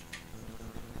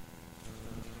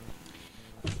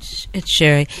 It's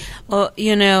Sherry. Well,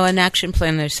 an action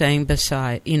plan, they're saying,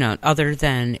 beside, other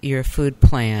than your food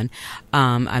plan,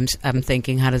 I'm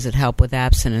thinking, how does it help with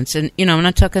abstinence? And, I'm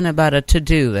not talking about a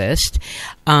to-do list,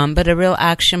 but a real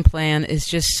action plan is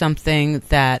just something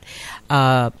that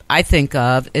I think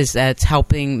of is that's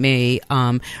helping me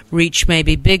reach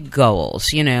maybe big goals,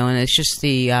 and it's just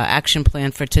the action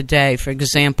plan for today. For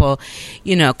example,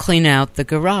 clean out the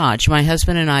garage. My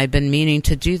husband and I have been meaning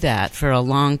to do that for a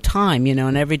long time,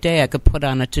 and every day I could put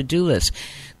on a to-do list.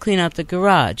 Clean out the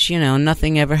garage,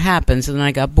 nothing ever happens. And then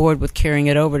I got bored with carrying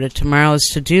it over to tomorrow's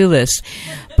to-do list.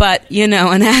 But,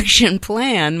 an action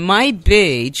plan might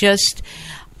be just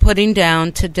putting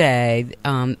down today,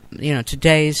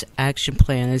 today's action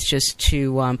plan is just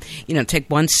to, take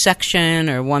one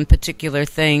section or one particular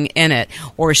thing in it,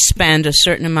 or spend a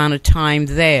certain amount of time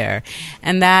there.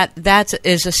 And that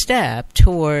is a step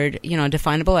toward,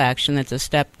 definable action. That's a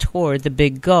step toward the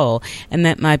big goal. And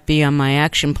that might be on my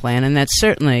action plan. And that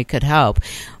certainly could help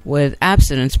with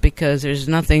abstinence, because there's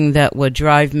nothing that would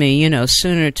drive me,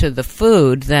 sooner to the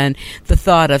food than the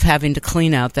thought of having to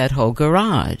clean out that whole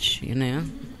garage,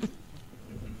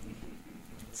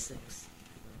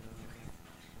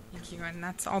 Thank you, and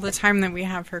that's all the time that we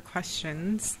have for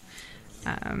questions.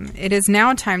 It is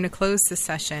now time to close the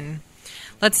session.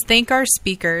 Let's thank our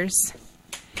speakers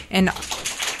and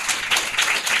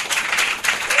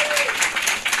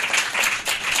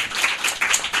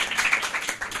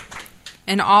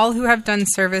all who have done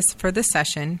service for the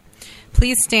session.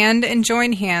 Please stand and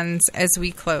join hands as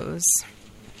we close.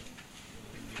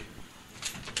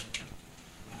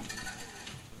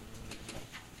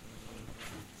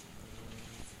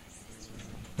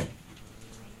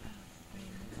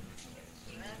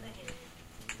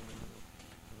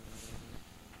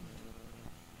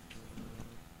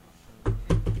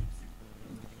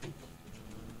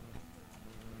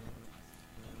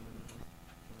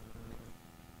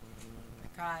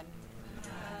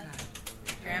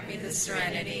 grant me the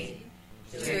serenity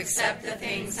to accept the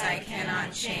things I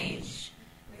cannot change,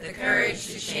 the courage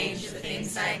to change the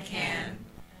things I can,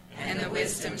 and the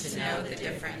wisdom to know the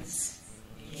difference.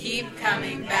 Keep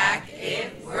coming back,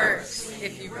 it works.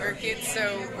 If you work it,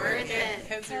 so work it.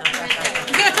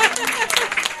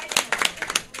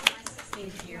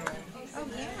 Thank you. Oh,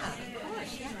 yeah, of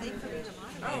course. Yeah, thank you for being a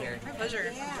moderator. Oh, my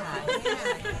pleasure. Yeah.